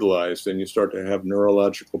and brutalized, and you start to have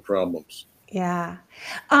neurological problems. Yeah.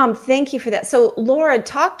 Thank you for that. So, Laura,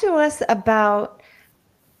 talk to us about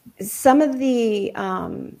some of the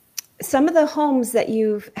homes that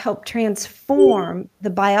you've helped transform the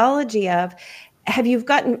biology of. I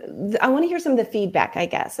want to hear some of the feedback, I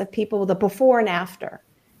guess, of people, the before and after.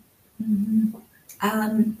 Mm-hmm.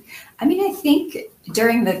 I think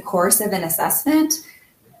during the course of an assessment,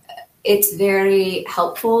 it's very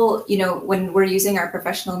helpful. When we're using our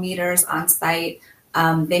professional meters on site,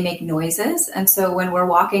 they make noises. And so when we're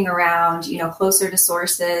walking around, closer to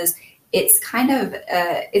sources, it's kind of,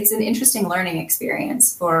 it's an interesting learning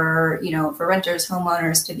experience for renters,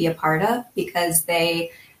 homeowners to be a part of, because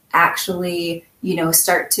they actually,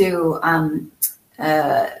 start to,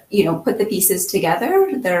 put the pieces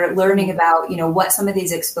together. They're learning about, what some of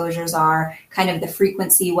these exposures are, kind of the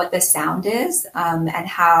frequency, what the sound is, and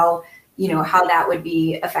how that would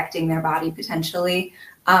be affecting their body potentially.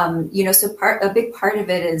 So a big part of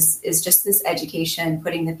it is just this education,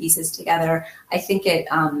 putting the pieces together. I think it,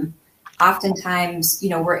 oftentimes,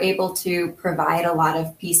 we're able to provide a lot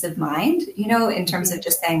of peace of mind, in terms of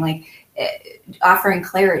just saying offering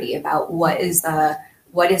clarity about what is a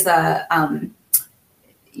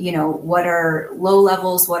what are low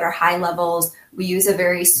levels, what are high levels. We use a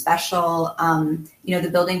very special, the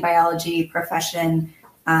building biology profession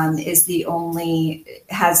is the only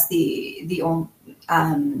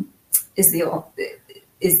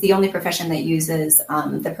profession that uses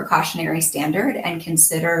the precautionary standard and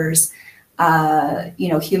considers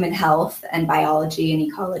human health and biology and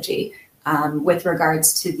ecology with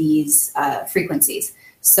regards to these frequencies.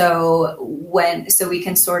 So we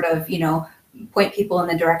can sort of point people in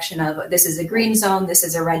the direction of, this is a green zone, this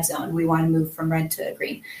is a red zone. We want to move from red to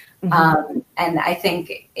green. And I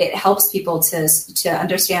think it helps people to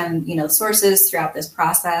understand, sources throughout this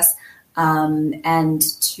process, and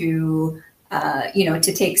to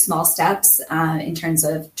take small steps in terms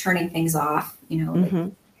of turning things off.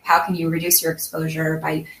 Like, how can you reduce your exposure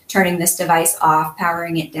by turning this device off,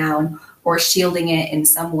 powering it down, or shielding it in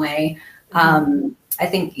some way? I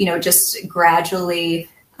think, just gradually,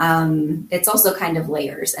 it's also kind of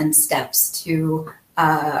layers and steps to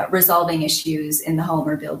resolving issues in the home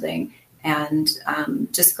or building, and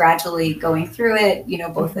just gradually going through it,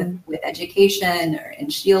 both with education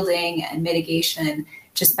and shielding and mitigation,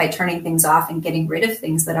 just by turning things off and getting rid of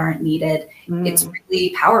things that aren't needed. It's really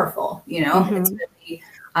powerful, it's really,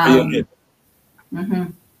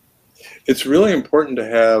 It's really important to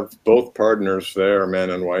have both partners there,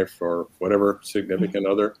 man and wife or whatever significant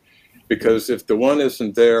other, because if the one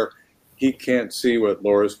isn't there, he can't see what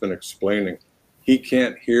Laura's been explaining. He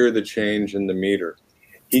can't hear the change in the meter.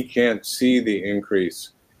 He can't see the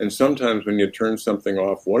increase. And sometimes when you turn something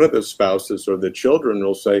off, one of the spouses or the children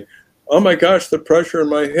will say, "Oh my gosh, the pressure in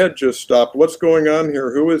my head just stopped. What's going on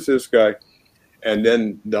here? Who is this guy?" And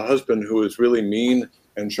then the husband, who is really mean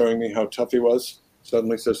and showing me how tough he was,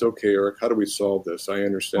 suddenly says, "Okay, Eric, how do we solve this? I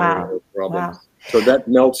understand the problem." Wow. So that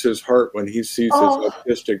melts his heart when he sees his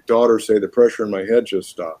autistic daughter say, "The pressure in my head just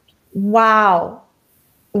stopped." Wow.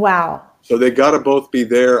 So they got to both be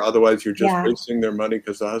there. Otherwise, you're just wasting their money,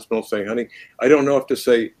 because the husband will say, "Honey, I don't know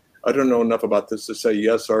enough about this to say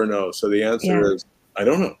yes or no." So the answer is, "I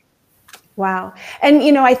don't know." Wow.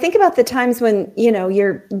 And, I think about the times when,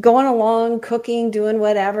 you're going along, cooking, doing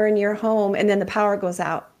whatever in your home, and then the power goes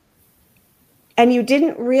out. And you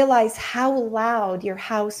didn't realize how loud your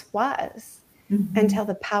house was until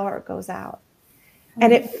the power goes out.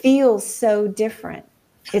 And it feels so different.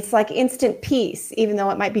 It's like instant peace, even though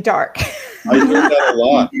it might be dark. I hear that a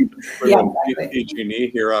lot. Yeah, When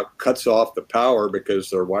PG&E here cuts off the power because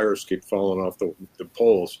their wires keep falling off the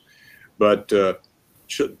poles. But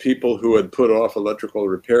people who had put off electrical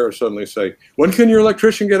repair suddenly say, "When can your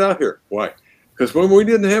electrician get out here?" Why? Because when we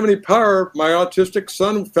didn't have any power, my autistic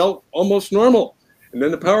son felt almost normal. And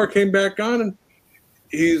then the power came back on, and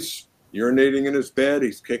he's urinating in his bed.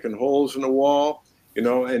 He's kicking holes in the wall,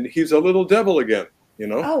 and he's a little devil again,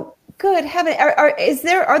 Oh, good heaven.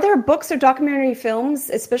 Are there books or documentary films,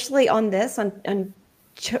 especially on this, on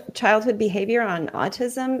childhood behavior, on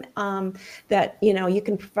autism, that, you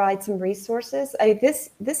can provide some resources?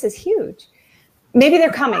 This is huge. Maybe they're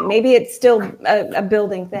coming. Maybe it's still a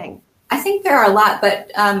building thing. I think there are a lot,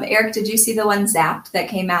 but Eric, did you see the one Zapped that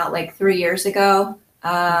came out like 3 years ago?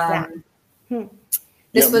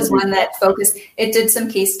 This was one that focused. It did some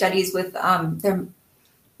case studies with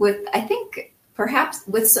I think perhaps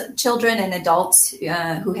with children and adults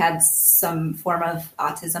who had some form of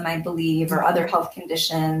autism, I believe, or other health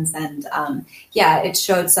conditions, and it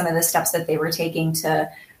showed some of the steps that they were taking to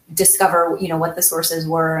discover, what the sources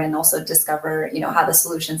were, and also discover, how the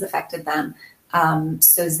solutions affected them.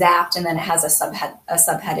 So Zapped, and then it has a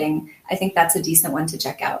subheading. I think that's a decent one to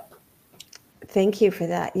check out. Thank you for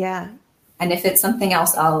that. Yeah. And if it's something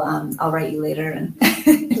else, I'll write you later. And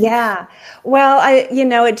yeah. Well,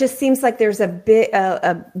 it just seems like there's a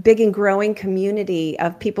big and growing community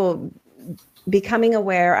of people becoming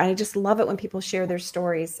aware. I just love it when people share their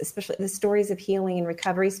stories, especially the stories of healing and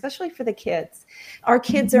recovery, especially for the kids. Our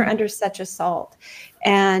kids are under such assault,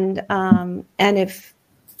 and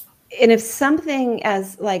if something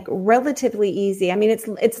as like relatively easy, I mean,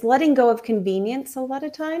 it's letting go of convenience a lot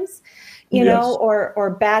of times,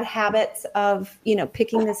 or bad habits of,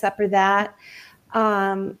 picking this up or that.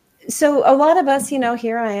 So a lot of us,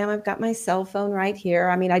 here I am, I've got my cell phone right here.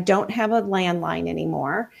 I mean, I don't have a landline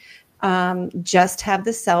anymore. Just have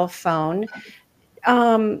the cell phone.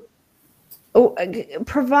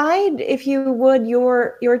 Provide, if you would,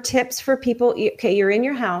 your tips for people. Okay, you're in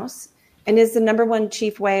your house, and is the number one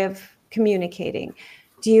chief way of communicating.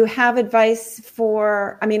 Do you have advice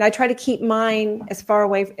for, I try to keep mine as far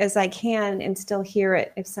away as I can and still hear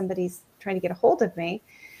it if somebody's trying to get a hold of me.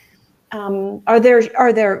 Are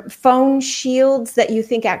there phone shields that you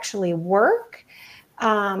think actually work?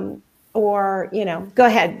 or, go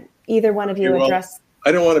ahead. Either one of you Well, address.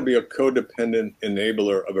 I don't want to be a codependent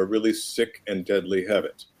enabler of a really sick and deadly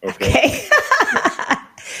habit. Okay.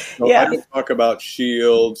 So I don't talk about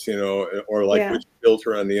shields, or like Yeah. which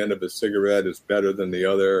filter on the end of a cigarette is better than the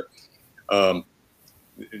other. The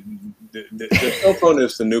cell phone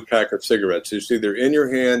is the new pack of cigarettes. It's either in your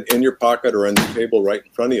hand, in your pocket, or on the table right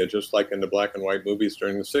in front of you, just like in the black and white movies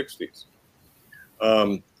during the 60s.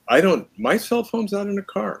 My cell phone's not in the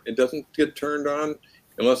car. It doesn't get turned on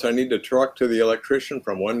unless I need to talk to the electrician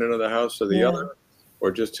from one end of the house to the other,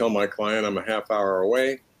 or just tell my client I'm a half hour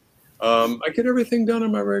away. I get everything done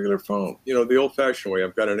on my regular phone. The old-fashioned way.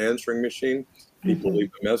 I've got an answering machine. People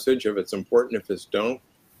leave a message if it's important. If it's don't, it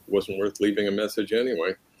wasn't worth leaving a message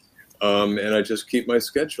anyway. And I just keep my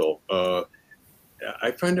schedule.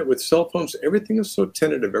 I find that with cell phones, everything is so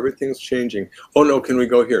tentative. Everything's changing. Oh, no, can we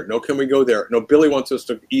go here? No, can we go there? No, Billy wants us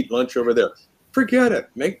to eat lunch over there. Forget it.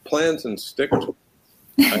 Make plans and stick to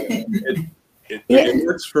it. It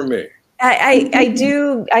works for me. I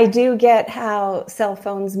do get how cell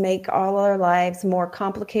phones make all our lives more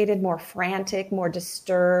complicated, more frantic, more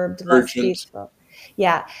disturbed, less peaceful.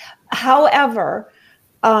 Yeah. However,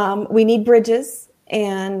 we need bridges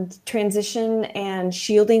and transition and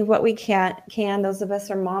shielding what we can. Those of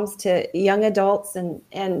us are moms to young adults, and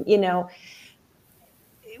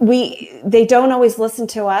they don't always listen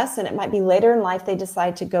to us, and it might be later in life they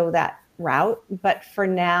decide to go that route. But for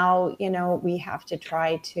now, we have to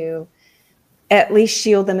try to at least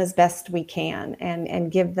shield them as best we can and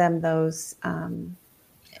give them those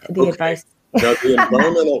advice. Now,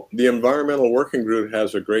 the environmental working group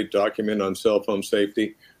has a great document on cell phone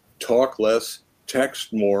safety. Talk less,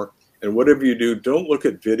 text more, and whatever you do, don't look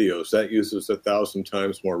at videos. That uses 1,000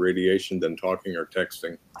 times more radiation than talking or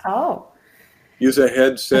texting. Oh. Use a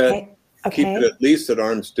headset. Okay. Keep it at least at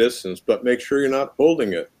arm's distance, but make sure you're not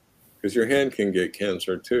holding it, because your hand can get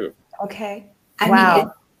cancer too. Okay. I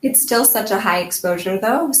mean, it's still such a high exposure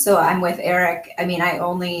though. So I'm with Eric. I mean,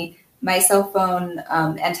 my cell phone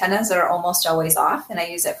antennas are almost always off, and I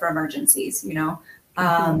use it for emergencies,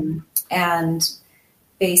 and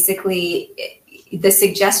basically the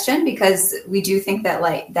suggestion, because we do think that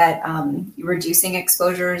reducing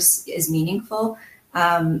exposures is meaningful.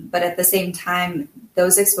 But at the same time,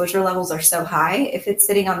 those exposure levels are so high. If it's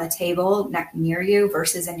sitting on the table near you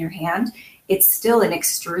versus in your hand, it's still an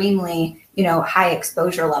extremely, high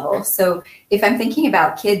exposure level. So if I'm thinking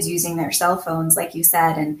about kids using their cell phones, like you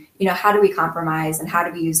said, and, how do we compromise and how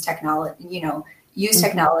do we use technology,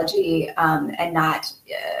 technology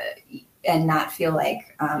and not feel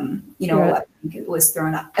like, what was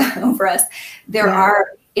thrown up over us.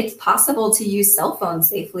 It's possible to use cell phones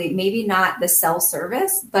safely, maybe not the cell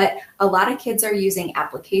service, but a lot of kids are using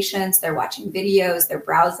applications, they're watching videos, they're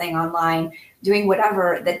browsing online, doing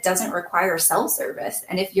whatever that doesn't require cell service.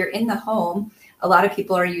 And if you're in the home, a lot of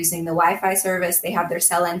people are using the Wi-Fi service, they have their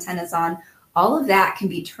cell antennas on, all of that can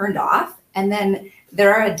be turned off. And then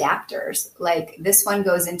there are adapters, like this one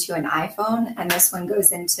goes into an iPhone and this one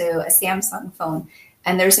goes into a Samsung phone.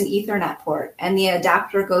 And there's an Ethernet port and the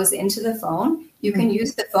adapter goes into the phone. You can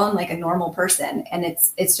use the phone like a normal person, and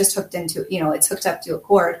it's just hooked into, it's hooked up to a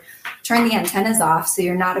cord. Turn the antennas off so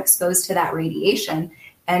you're not exposed to that radiation,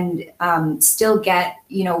 and still get,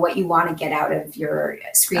 what you want to get out of your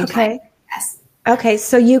screen time. Yes. Okay.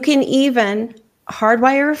 So you can even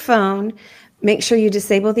hardwire a phone, make sure you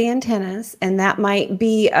disable the antennas, and that might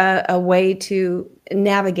be a way to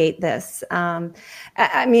navigate this.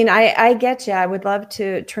 I get you. I would love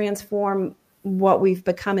to transform what we've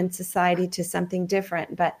become in society to something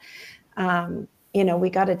different, but we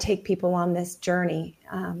got to take people on this journey,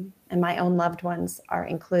 and my own loved ones are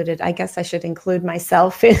included. I guess I should include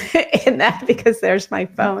myself in that, because there's my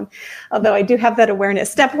phone, although I do have that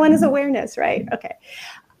awareness. Step one is awareness, right? Okay.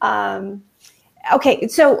 Okay,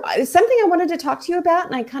 so something I wanted to talk to you about,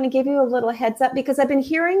 and I kind of gave you a little heads up because I've been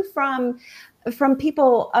hearing from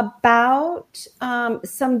people about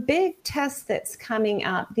some big tests that's coming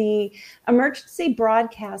up. The emergency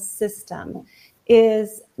broadcast system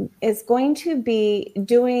is going to be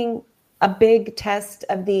doing a big test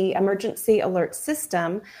of the emergency alert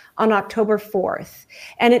system on October 4th.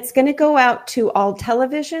 And it's going to go out to all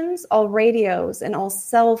televisions, all radios, and all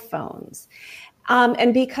cell phones.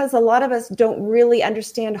 And because a lot of us don't really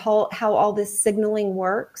understand how all this signaling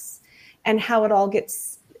works and how it all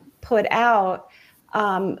gets put out,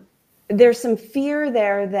 there's some fear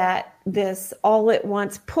there that this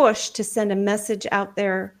all-at-once push to send a message out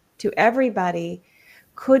there to everybody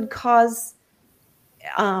could cause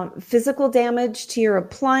physical damage to your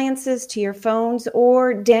appliances, to your phones,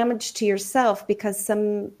 or damage to yourself because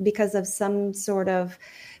of some sort of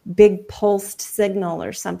big pulsed signal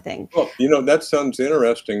or something. Well, that sounds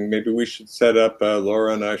interesting. Maybe we should set up,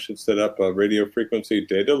 Laura and I should set up a radio frequency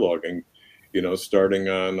data logging, starting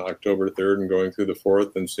on October 3rd and going through the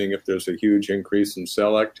 4th and seeing if there's a huge increase in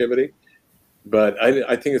cell activity. But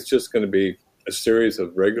I think it's just going to be a series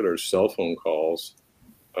of regular cell phone calls,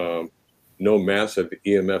 no massive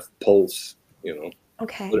EMF pulse,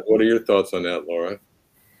 Okay. What are your thoughts on that, Laura?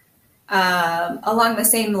 Along the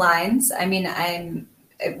same lines, I mean,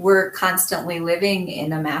 we're constantly living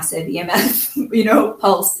in a massive EMF,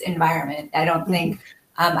 pulse environment. I don't think,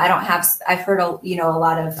 I've heard, a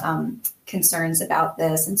lot of concerns about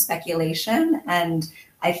this and speculation. And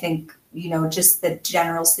I think, just the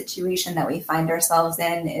general situation that we find ourselves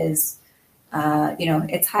in is,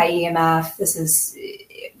 it's high EMF. This is,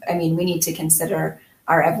 we need to consider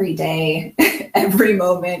our everyday, every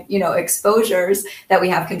moment, exposures that we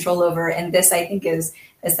have control over. And this, I think, is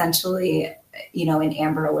essentially, an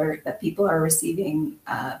Amber Alert that people are receiving,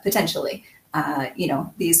 potentially,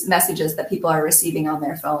 these messages that people are receiving on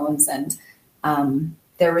their phones, and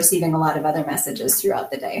they're receiving a lot of other messages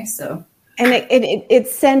throughout the day. So. And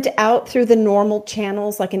it's sent out through the normal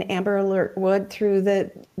channels, like an Amber Alert would, through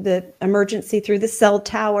the emergency, through the cell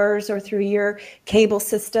towers, or through your cable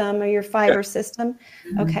system or your fiber system.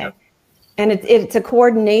 Okay. And it's a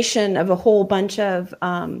coordination of a whole bunch of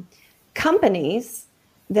companies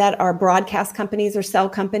that are broadcast companies or cell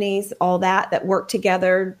companies, all that work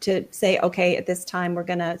together to say, okay, at this time, we're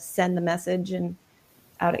going to send the message, and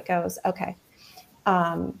out it goes. Okay.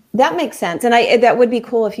 That makes sense. And that would be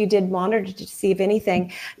cool if you did monitor to see if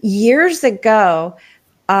anything. Years ago,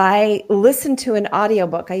 I listened to an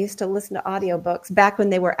audiobook. I used to listen to audiobooks back when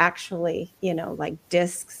they were actually, like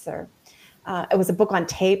discs, or it was a book on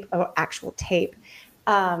tape, or actual tape,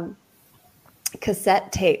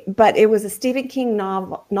 cassette tape. But it was a Stephen King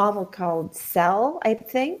novel called Cell, I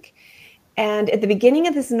think. And at the beginning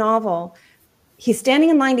of this novel, he's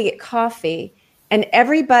standing in line to get coffee, and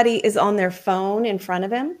everybody is on their phone in front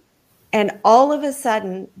of him. And all of a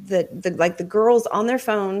sudden, the girls on their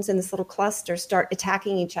phones in this little cluster start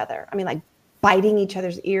attacking each other. Like biting each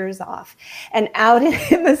other's ears off. And out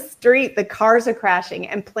in the street, the cars are crashing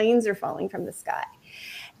and planes are falling from the sky.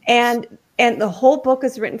 And the whole book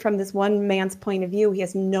is written from this one man's point of view. He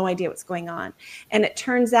has no idea what's going on. And it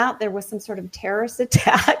turns out there was some sort of terrorist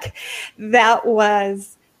attack that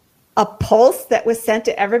was a pulse that was sent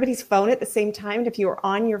to everybody's phone at the same time. And if you were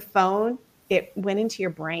on your phone, it went into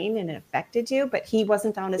your brain and it affected you, but he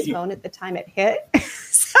wasn't on his phone at the time it hit.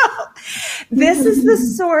 So this is the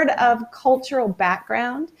sort of cultural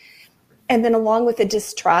background. And then along with the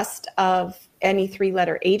distrust of any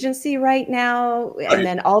 3-letter agency right now, and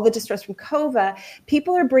then all the distrust from COVA,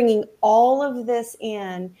 people are bringing all of this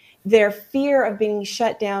in, their fear of being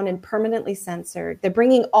shut down and permanently censored. They're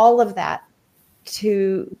bringing all of that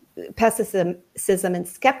to pessimism and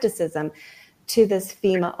skepticism to this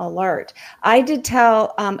FEMA alert. I did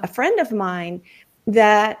tell a friend of mine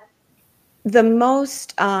that the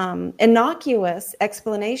most innocuous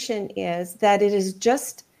explanation is that it is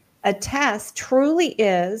just a test, truly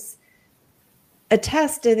is a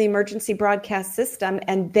test of the emergency broadcast system,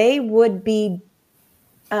 and they would be,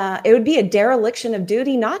 it would be a dereliction of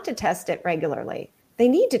duty not to test it regularly. They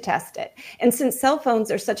need to test it. And since cell phones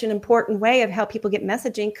are such an important way of how people get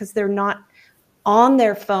messaging, because they're not on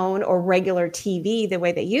their phone or regular TV the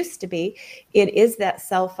way they used to be, it is that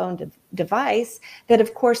cell phone device that,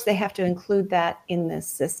 of course, they have to include that in this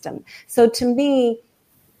system. So to me,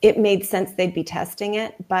 it made sense they'd be testing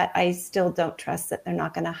it, but I still don't trust that they're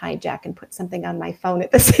not going to hijack and put something on my phone at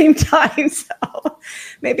the same time. So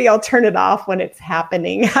maybe I'll turn it off when it's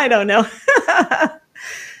happening. I don't know.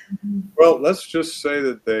 Well, let's just say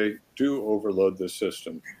that they do overload the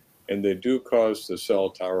system, and they do cause the cell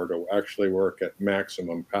tower to actually work at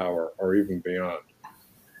maximum power or even beyond.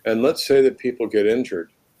 And let's say that people get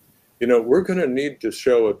injured. We're going to need to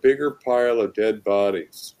show a bigger pile of dead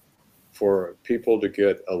bodies for people to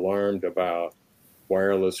get alarmed about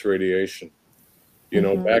wireless radiation.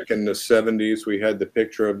 Back in the 70s, we had the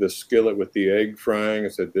picture of the skillet with the egg frying.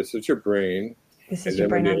 It said, "This is your brain." This is your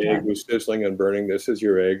brain on drugs. And then when the egg was sizzling and burning, this is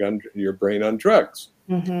your your brain on drugs.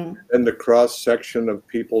 Mm-hmm. And the cross section of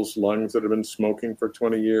people's lungs that have been smoking for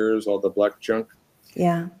 20 years, all the black junk.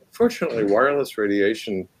 Yeah. Fortunately, wireless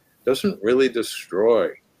radiation doesn't really destroy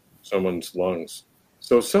someone's lungs.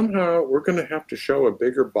 So somehow we're going to have to show a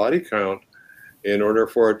bigger body count in order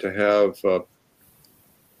for it to have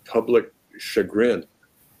public chagrin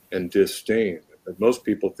and disdain that most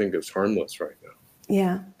people think is harmless right now.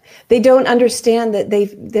 Yeah. They don't understand that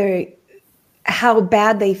they're how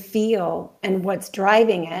bad they feel and what's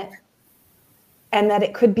driving it. and that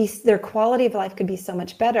it could be their quality of life could be so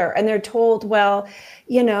much better. And they're told, well,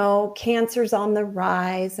 cancer's on the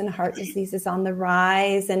rise and heart disease is on the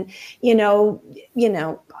rise, and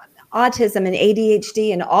autism and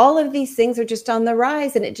ADHD and all of these things are just on the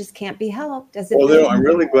rise, and it just can't be helped. I'm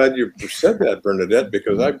really glad you said that, Bernadette,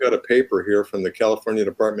 because I've got a paper here from the California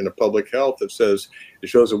Department of Public Health that says, it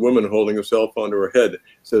shows a woman holding a cell phone to her head. It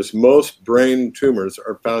says most brain tumors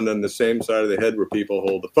are found on the same side of the head where people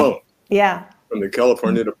hold the phone. Yeah. From the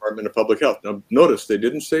California Department of Public Health. Now, notice they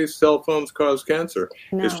didn't say cell phones cause cancer.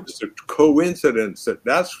 No. It's just a coincidence that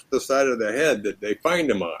that's the side of the head that they find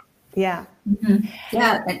them on. Yeah. Mm-hmm.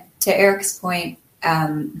 Yeah. And to Eric's point,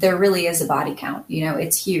 there really is a body count.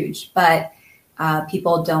 It's huge, but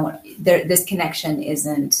people don't. This connection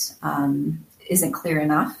isn't clear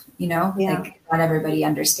enough. Yeah. Like not everybody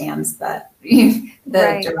understands that the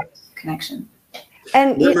Right. direct connection.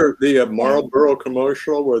 And Remember the Marlboro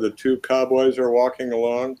commercial where the two cowboys are walking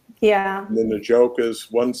along? yeah. And then the joke is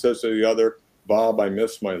one says to the other, "Bob, I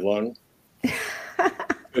miss my lung."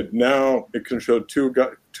 But now it can show two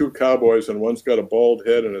cowboys, and one's got a bald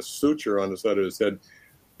head and a suture on the side of his head.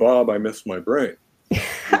 "Bob, I miss my brain."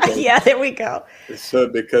 Yeah, there we go. So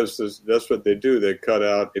because that's what they do. They cut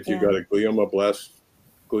out, if you got a glioblastoma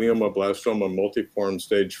multiforme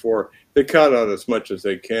stage 4, they cut out as much as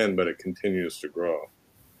they can, but it continues to grow.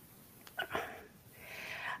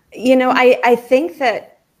 I think that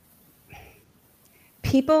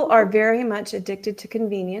people are very much addicted to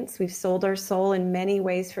convenience. We've sold our soul in many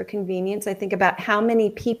ways for convenience. I think about how many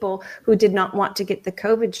people who did not want to get the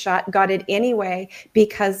COVID shot got it anyway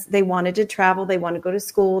because they wanted to travel, they want to go to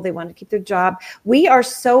school, they want to keep their job. We are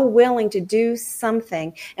so willing to do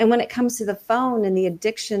something. And when it comes to the phone and the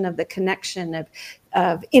addiction of the connection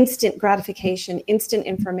of instant gratification, instant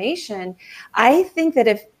information, I think that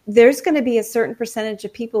if there's going to be a certain percentage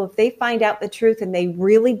of people, if they find out the truth and they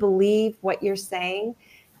really believe what you're saying,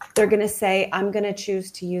 they're going to say, I'm going to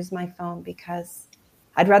choose to use my phone because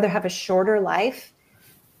I'd rather have a shorter life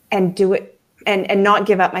and do it and not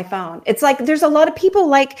give up my phone. It's like there's a lot of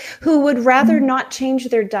people who would rather not change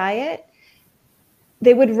their diet.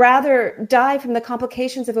 They would rather die from the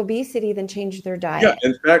complications of obesity than change their diet. Yeah,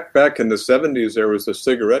 in fact, back in the 70s, there was a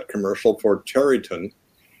cigarette commercial for Territon,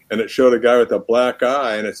 and it showed a guy with a black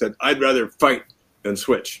eye, and it said, "I'd rather fight than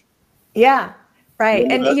switch." Yeah, right.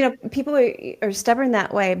 Remember And, people are stubborn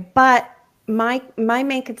that way. But my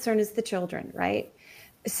main concern is the children, right?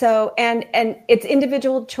 So, and it's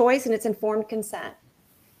individual choice and it's informed consent.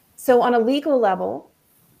 So on a legal level,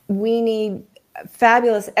 we need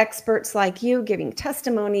fabulous experts like you giving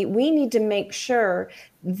testimony. We need to make sure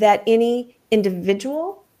that any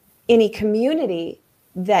individual, any community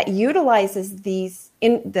that utilizes these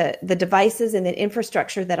the devices and the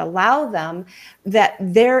infrastructure that allow them, that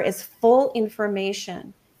there is full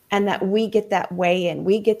information and that we get that weigh in.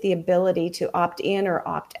 We get the ability to opt in or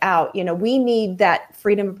opt out. We need that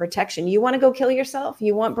freedom of protection. You want to go kill yourself?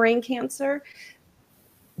 You want brain cancer?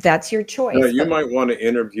 That's your choice. You might want to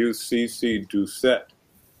interview Cece Doucette.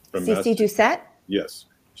 Cece Doucette? Yes.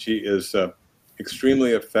 She is an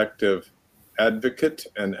extremely effective advocate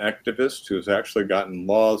and activist who's actually gotten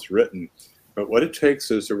laws written. But what it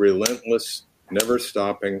takes is a relentless, never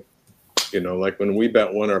stopping, like when we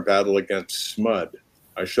won our battle against SMUD,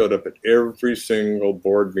 I showed up at every single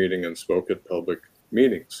board meeting and spoke at public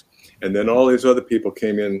meetings. And then all these other people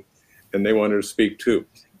came in and they wanted to speak too.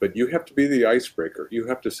 But you have to be the icebreaker. You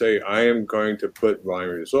have to say, I am going to put my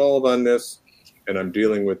resolve on this, and I'm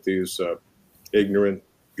dealing with these ignorant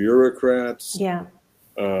bureaucrats. Yeah.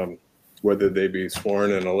 Whether they be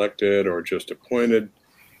sworn and elected or just appointed.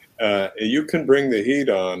 You can bring the heat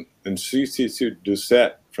on, and Cece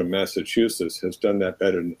Doucette from Massachusetts has done that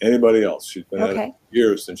better than anybody else. She's been at it for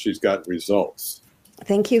years, and she's got results.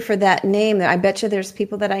 Thank you for that name. I bet you there's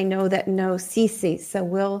people that I know that know Cece, so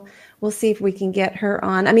we'll see if we can get her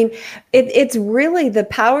on. I mean, it's really the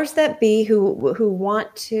powers that be who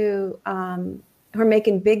want to, who are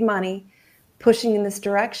making big money, pushing in this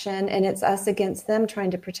direction, and it's us against them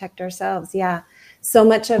trying to protect ourselves. Yeah, so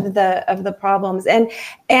much of the problems, and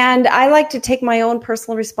I like to take my own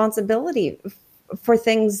personal responsibility for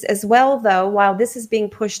things as well. Though while this is being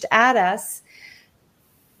pushed at us,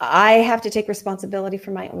 I have to take responsibility for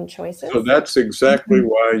my own choices. So that's exactly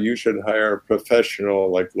why you should hire a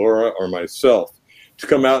professional like Laura or myself to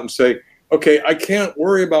come out and say, okay, I can't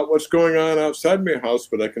worry about what's going on outside my house,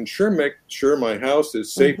 but I can sure make sure my house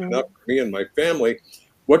is safe enough for me and my family.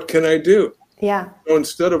 What can I do? Yeah. So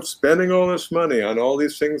instead of spending all this money on all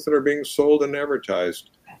these things that are being sold and advertised,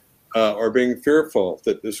 or being fearful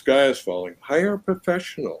that the sky is falling, hire a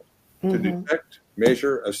professional to detect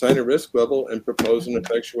measure, assign a risk level, and propose and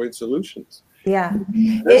effectuate solutions. Yeah.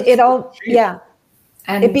 It all, yeah.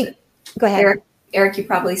 And Go ahead. Eric, you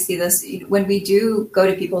probably see this when we do go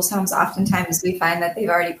to people's homes. Oftentimes we find that they've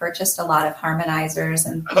already purchased a lot of harmonizers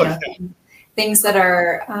and things that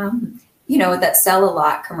are, that sell a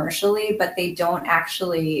lot commercially, but they don't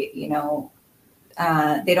actually,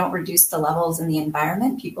 they don't reduce the levels in the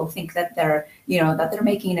environment. People think that they're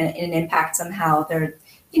making an impact somehow.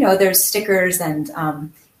 There's stickers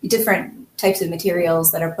and different types of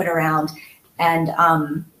materials that are put around.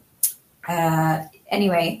 And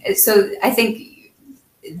anyway, so I think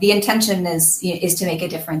the intention is to make a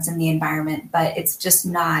difference in the environment, but it's just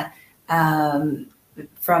not,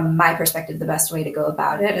 from my perspective, the best way to go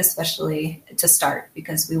about it, especially to start,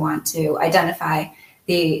 because we want to identify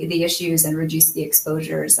the issues and reduce the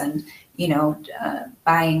exposures. And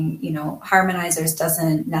buying harmonizers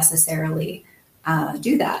doesn't necessarily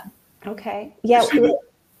do that. Okay. Yeah.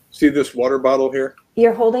 See this water bottle here?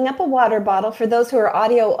 You're holding up a water bottle. For those who are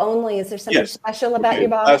audio only, is there something special about your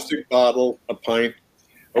bottle? Plastic bottle, a pint.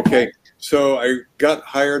 Okay. So I got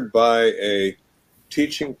hired by a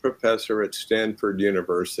teaching professor at Stanford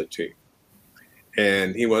University,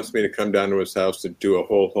 and he wants me to come down to his house to do a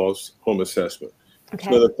whole home assessment. Okay.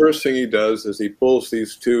 So the first thing he does is he pulls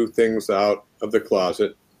these two things out of the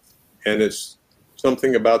closet, and it's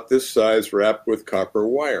something about this size wrapped with copper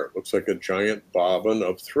wire. It looks like a giant bobbin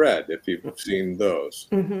of thread, if you've seen those.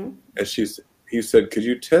 Mm-hmm. And he said, could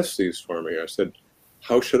you test these for me? I said,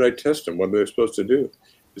 how should I test them? What are they supposed to do?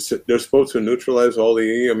 He said, they're supposed to neutralize all the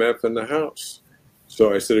EMF in the house.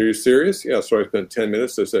 So I said, are you serious? Yeah. So I spent 10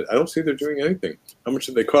 minutes. I said, I don't see they're doing anything. How much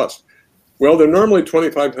do they cost? Well, they're normally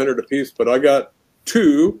 $2,500 a piece, but I got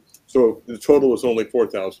two, so the total was only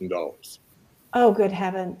 $4,000. Oh, good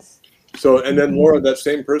heavens. So, and then Laura, that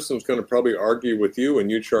same person is going to probably argue with you, and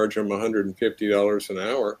you charge them $150 an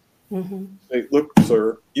hour. Mm-hmm. Say, look,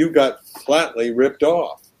 sir, you got flatly ripped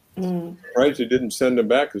off. Surprised you didn't send them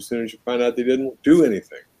back as soon as you find out they didn't do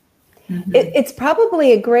anything. Mm-hmm. It's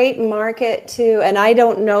probably a great market too, and I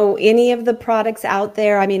don't know any of the products out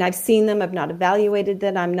there. I mean, I've seen them, I've not evaluated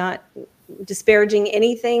them. I'm not disparaging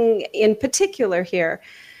anything in particular here,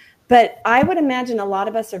 but I would imagine a lot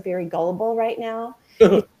of us are very gullible right now.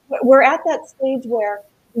 We're at that stage where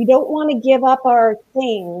we don't want to give up our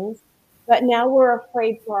things, but now we're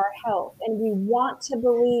afraid for our health, and we want to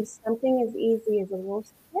believe something as easy as a little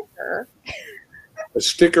sticker. A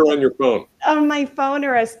sticker on your phone. On my phone,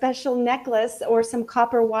 or a special necklace, or some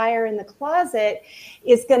copper wire in the closet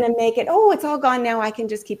is going to make it, oh, it's all gone now. I can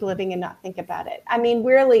just keep living and not think about it. I mean,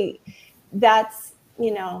 really, that's,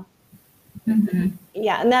 mm-hmm.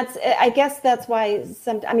 Yeah. And I guess that's why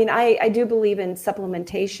I do believe in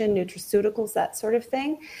supplementation, nutraceuticals, that sort of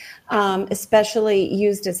thing, especially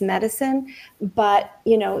used as medicine. But,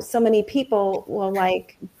 so many people will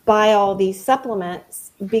buy all these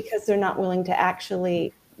supplements because they're not willing to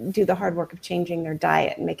actually do the hard work of changing their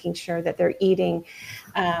diet and making sure that they're eating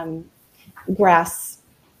grass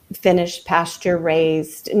finished, pasture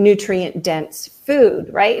raised, nutrient dense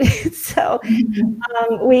food, right? So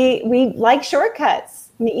we like shortcuts.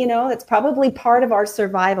 It's probably part of our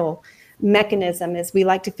survival mechanism, is we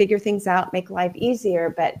like to figure things out, make life easier,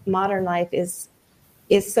 but modern life is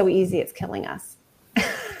so easy, it's killing us.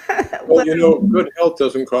 Well, good health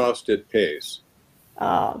doesn't cost, it pays.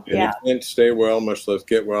 Oh, and yeah. You can't stay well, much less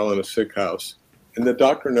get well in a sick house. And the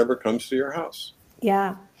doctor never comes to your house.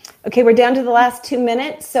 Yeah. Okay, we're down to the last 2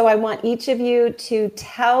 minutes, so I want each of you to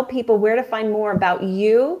tell people where to find more about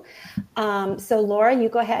you. So Laura, you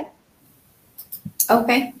go ahead.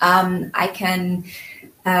 Okay. I can,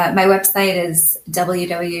 my website is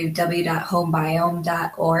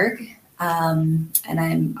www.homebiome.org. And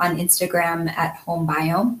I'm on Instagram at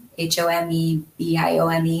homebiome,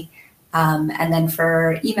 HOMEBIOME. And then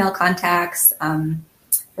for email contacts,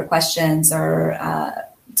 for questions or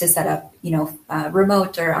to set up,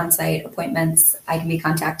 remote or on-site appointments, I can be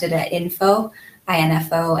contacted at info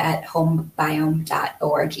at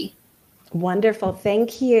homebiome.org. Wonderful.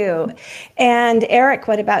 Thank you. And Eric,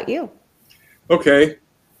 what about you? Okay.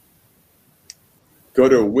 Go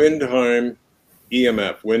to Windheim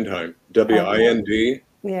EMF, Windheim, WIND.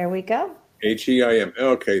 There we go. HEIM.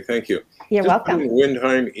 Okay, thank you. You're welcome.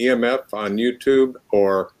 Windheim EMF on YouTube,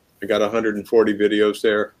 or I got 140 videos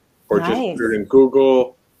there, or just put it in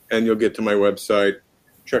Google and you'll get to my website.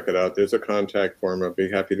 Check it out. There's a contact form. I'll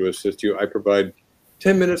be happy to assist you. I provide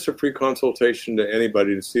 10 minutes of free consultation to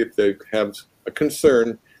anybody to see if they have a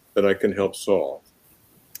concern that I can help solve.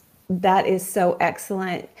 That is so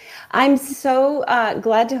excellent. I'm so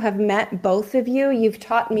glad to have met both of you. You've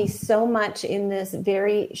taught me so much in this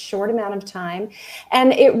very short amount of time.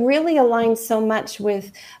 And it really aligns so much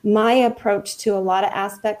with my approach to a lot of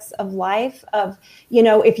aspects of life of,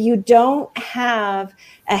 if you don't have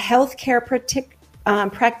a healthcare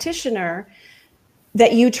practitioner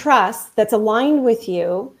that you trust, that's aligned with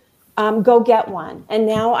you, go get one. And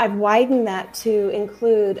now I've widened that to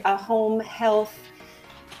include a home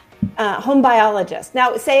biologist.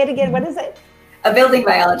 Now say it again. What is it? A building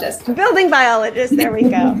biologist. Building biologist. There we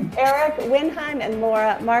go. Eric Winheim and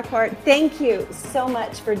Laura Marquardt, thank you so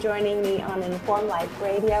much for joining me on Inform Life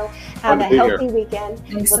Radio. Have a healthy weekend.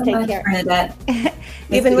 Thanks so much, Bernadette.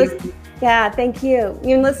 Yeah, thank you.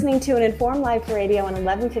 You're listening to an Inform Life Radio on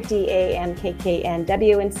 1150 AM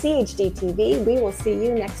KKNW and CHD TV. We will see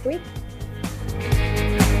you next week.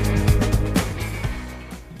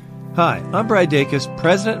 Hi, I'm Brad Dacus,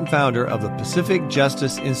 president and founder of the Pacific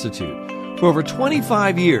Justice Institute. For over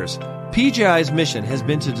 25 years, PJI's mission has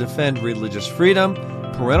been to defend religious freedom,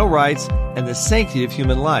 parental rights, and the sanctity of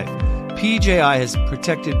human life. PJI has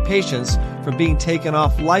protected patients from being taken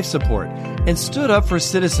off life support and stood up for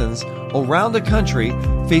citizens around the country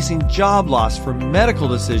facing job loss for medical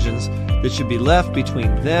decisions that should be left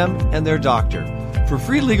between them and their doctor. For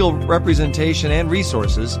free legal representation and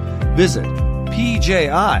resources, visit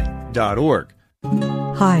pji.org.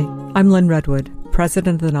 Hi, I'm Lynn Redwood,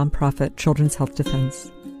 president of the nonprofit Children's Health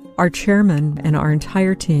Defense. Our chairman and our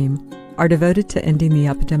entire team are devoted to ending the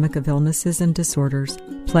epidemic of illnesses and disorders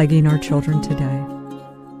plaguing our children today.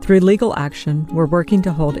 Through legal action, we're working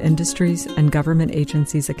to hold industries and government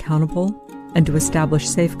agencies accountable and to establish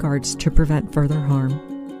safeguards to prevent further harm.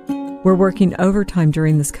 We're working overtime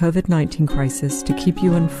during this COVID-19 crisis to keep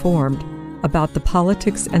you informed about the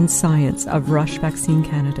politics and science of rush vaccine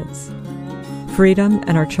candidates. Freedom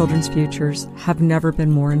and our children's futures have never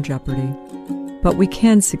been more in jeopardy. But we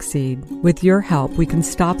can succeed. With your help, we can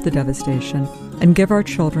stop the devastation and give our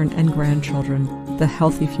children and grandchildren the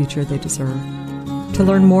healthy future they deserve. To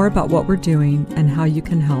learn more about what we're doing and how you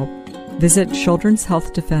can help, visit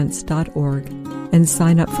childrenshealthdefense.org and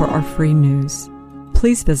sign up for our free news.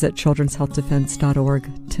 Please visit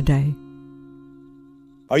childrenshealthdefense.org today.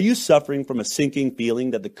 Are you suffering from a sinking feeling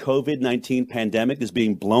that the COVID-19 pandemic is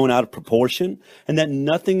being blown out of proportion and that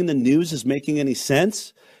nothing in the news is making any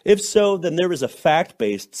sense? If so, then there is a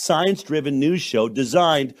fact-based, science-driven news show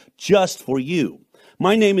designed just for you.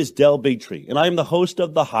 My name is Del Bigtree, and I am the host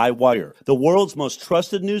of The High Wire, the world's most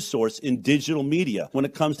trusted news source in digital media when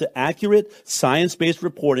it comes to accurate, science-based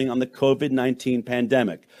reporting on the COVID-19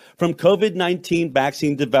 pandemic. From COVID-19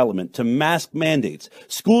 vaccine development to mask mandates,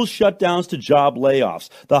 school shutdowns to job layoffs,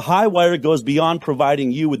 The High Wire goes beyond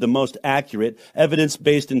providing you with the most accurate,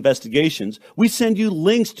 evidence-based investigations. We send you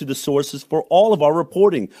links to the sources for all of our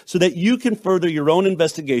reporting so that you can further your own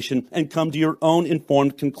investigation and come to your own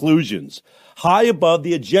informed conclusions. High above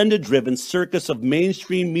the agenda-driven circus of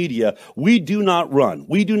mainstream media, we do not run.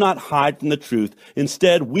 We do not hide from the truth.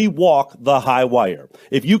 Instead, we walk the high wire.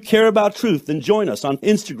 If you care about truth, then join us on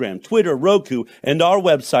Instagram, Twitter, Roku, and our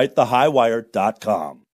website, thehighwire.com.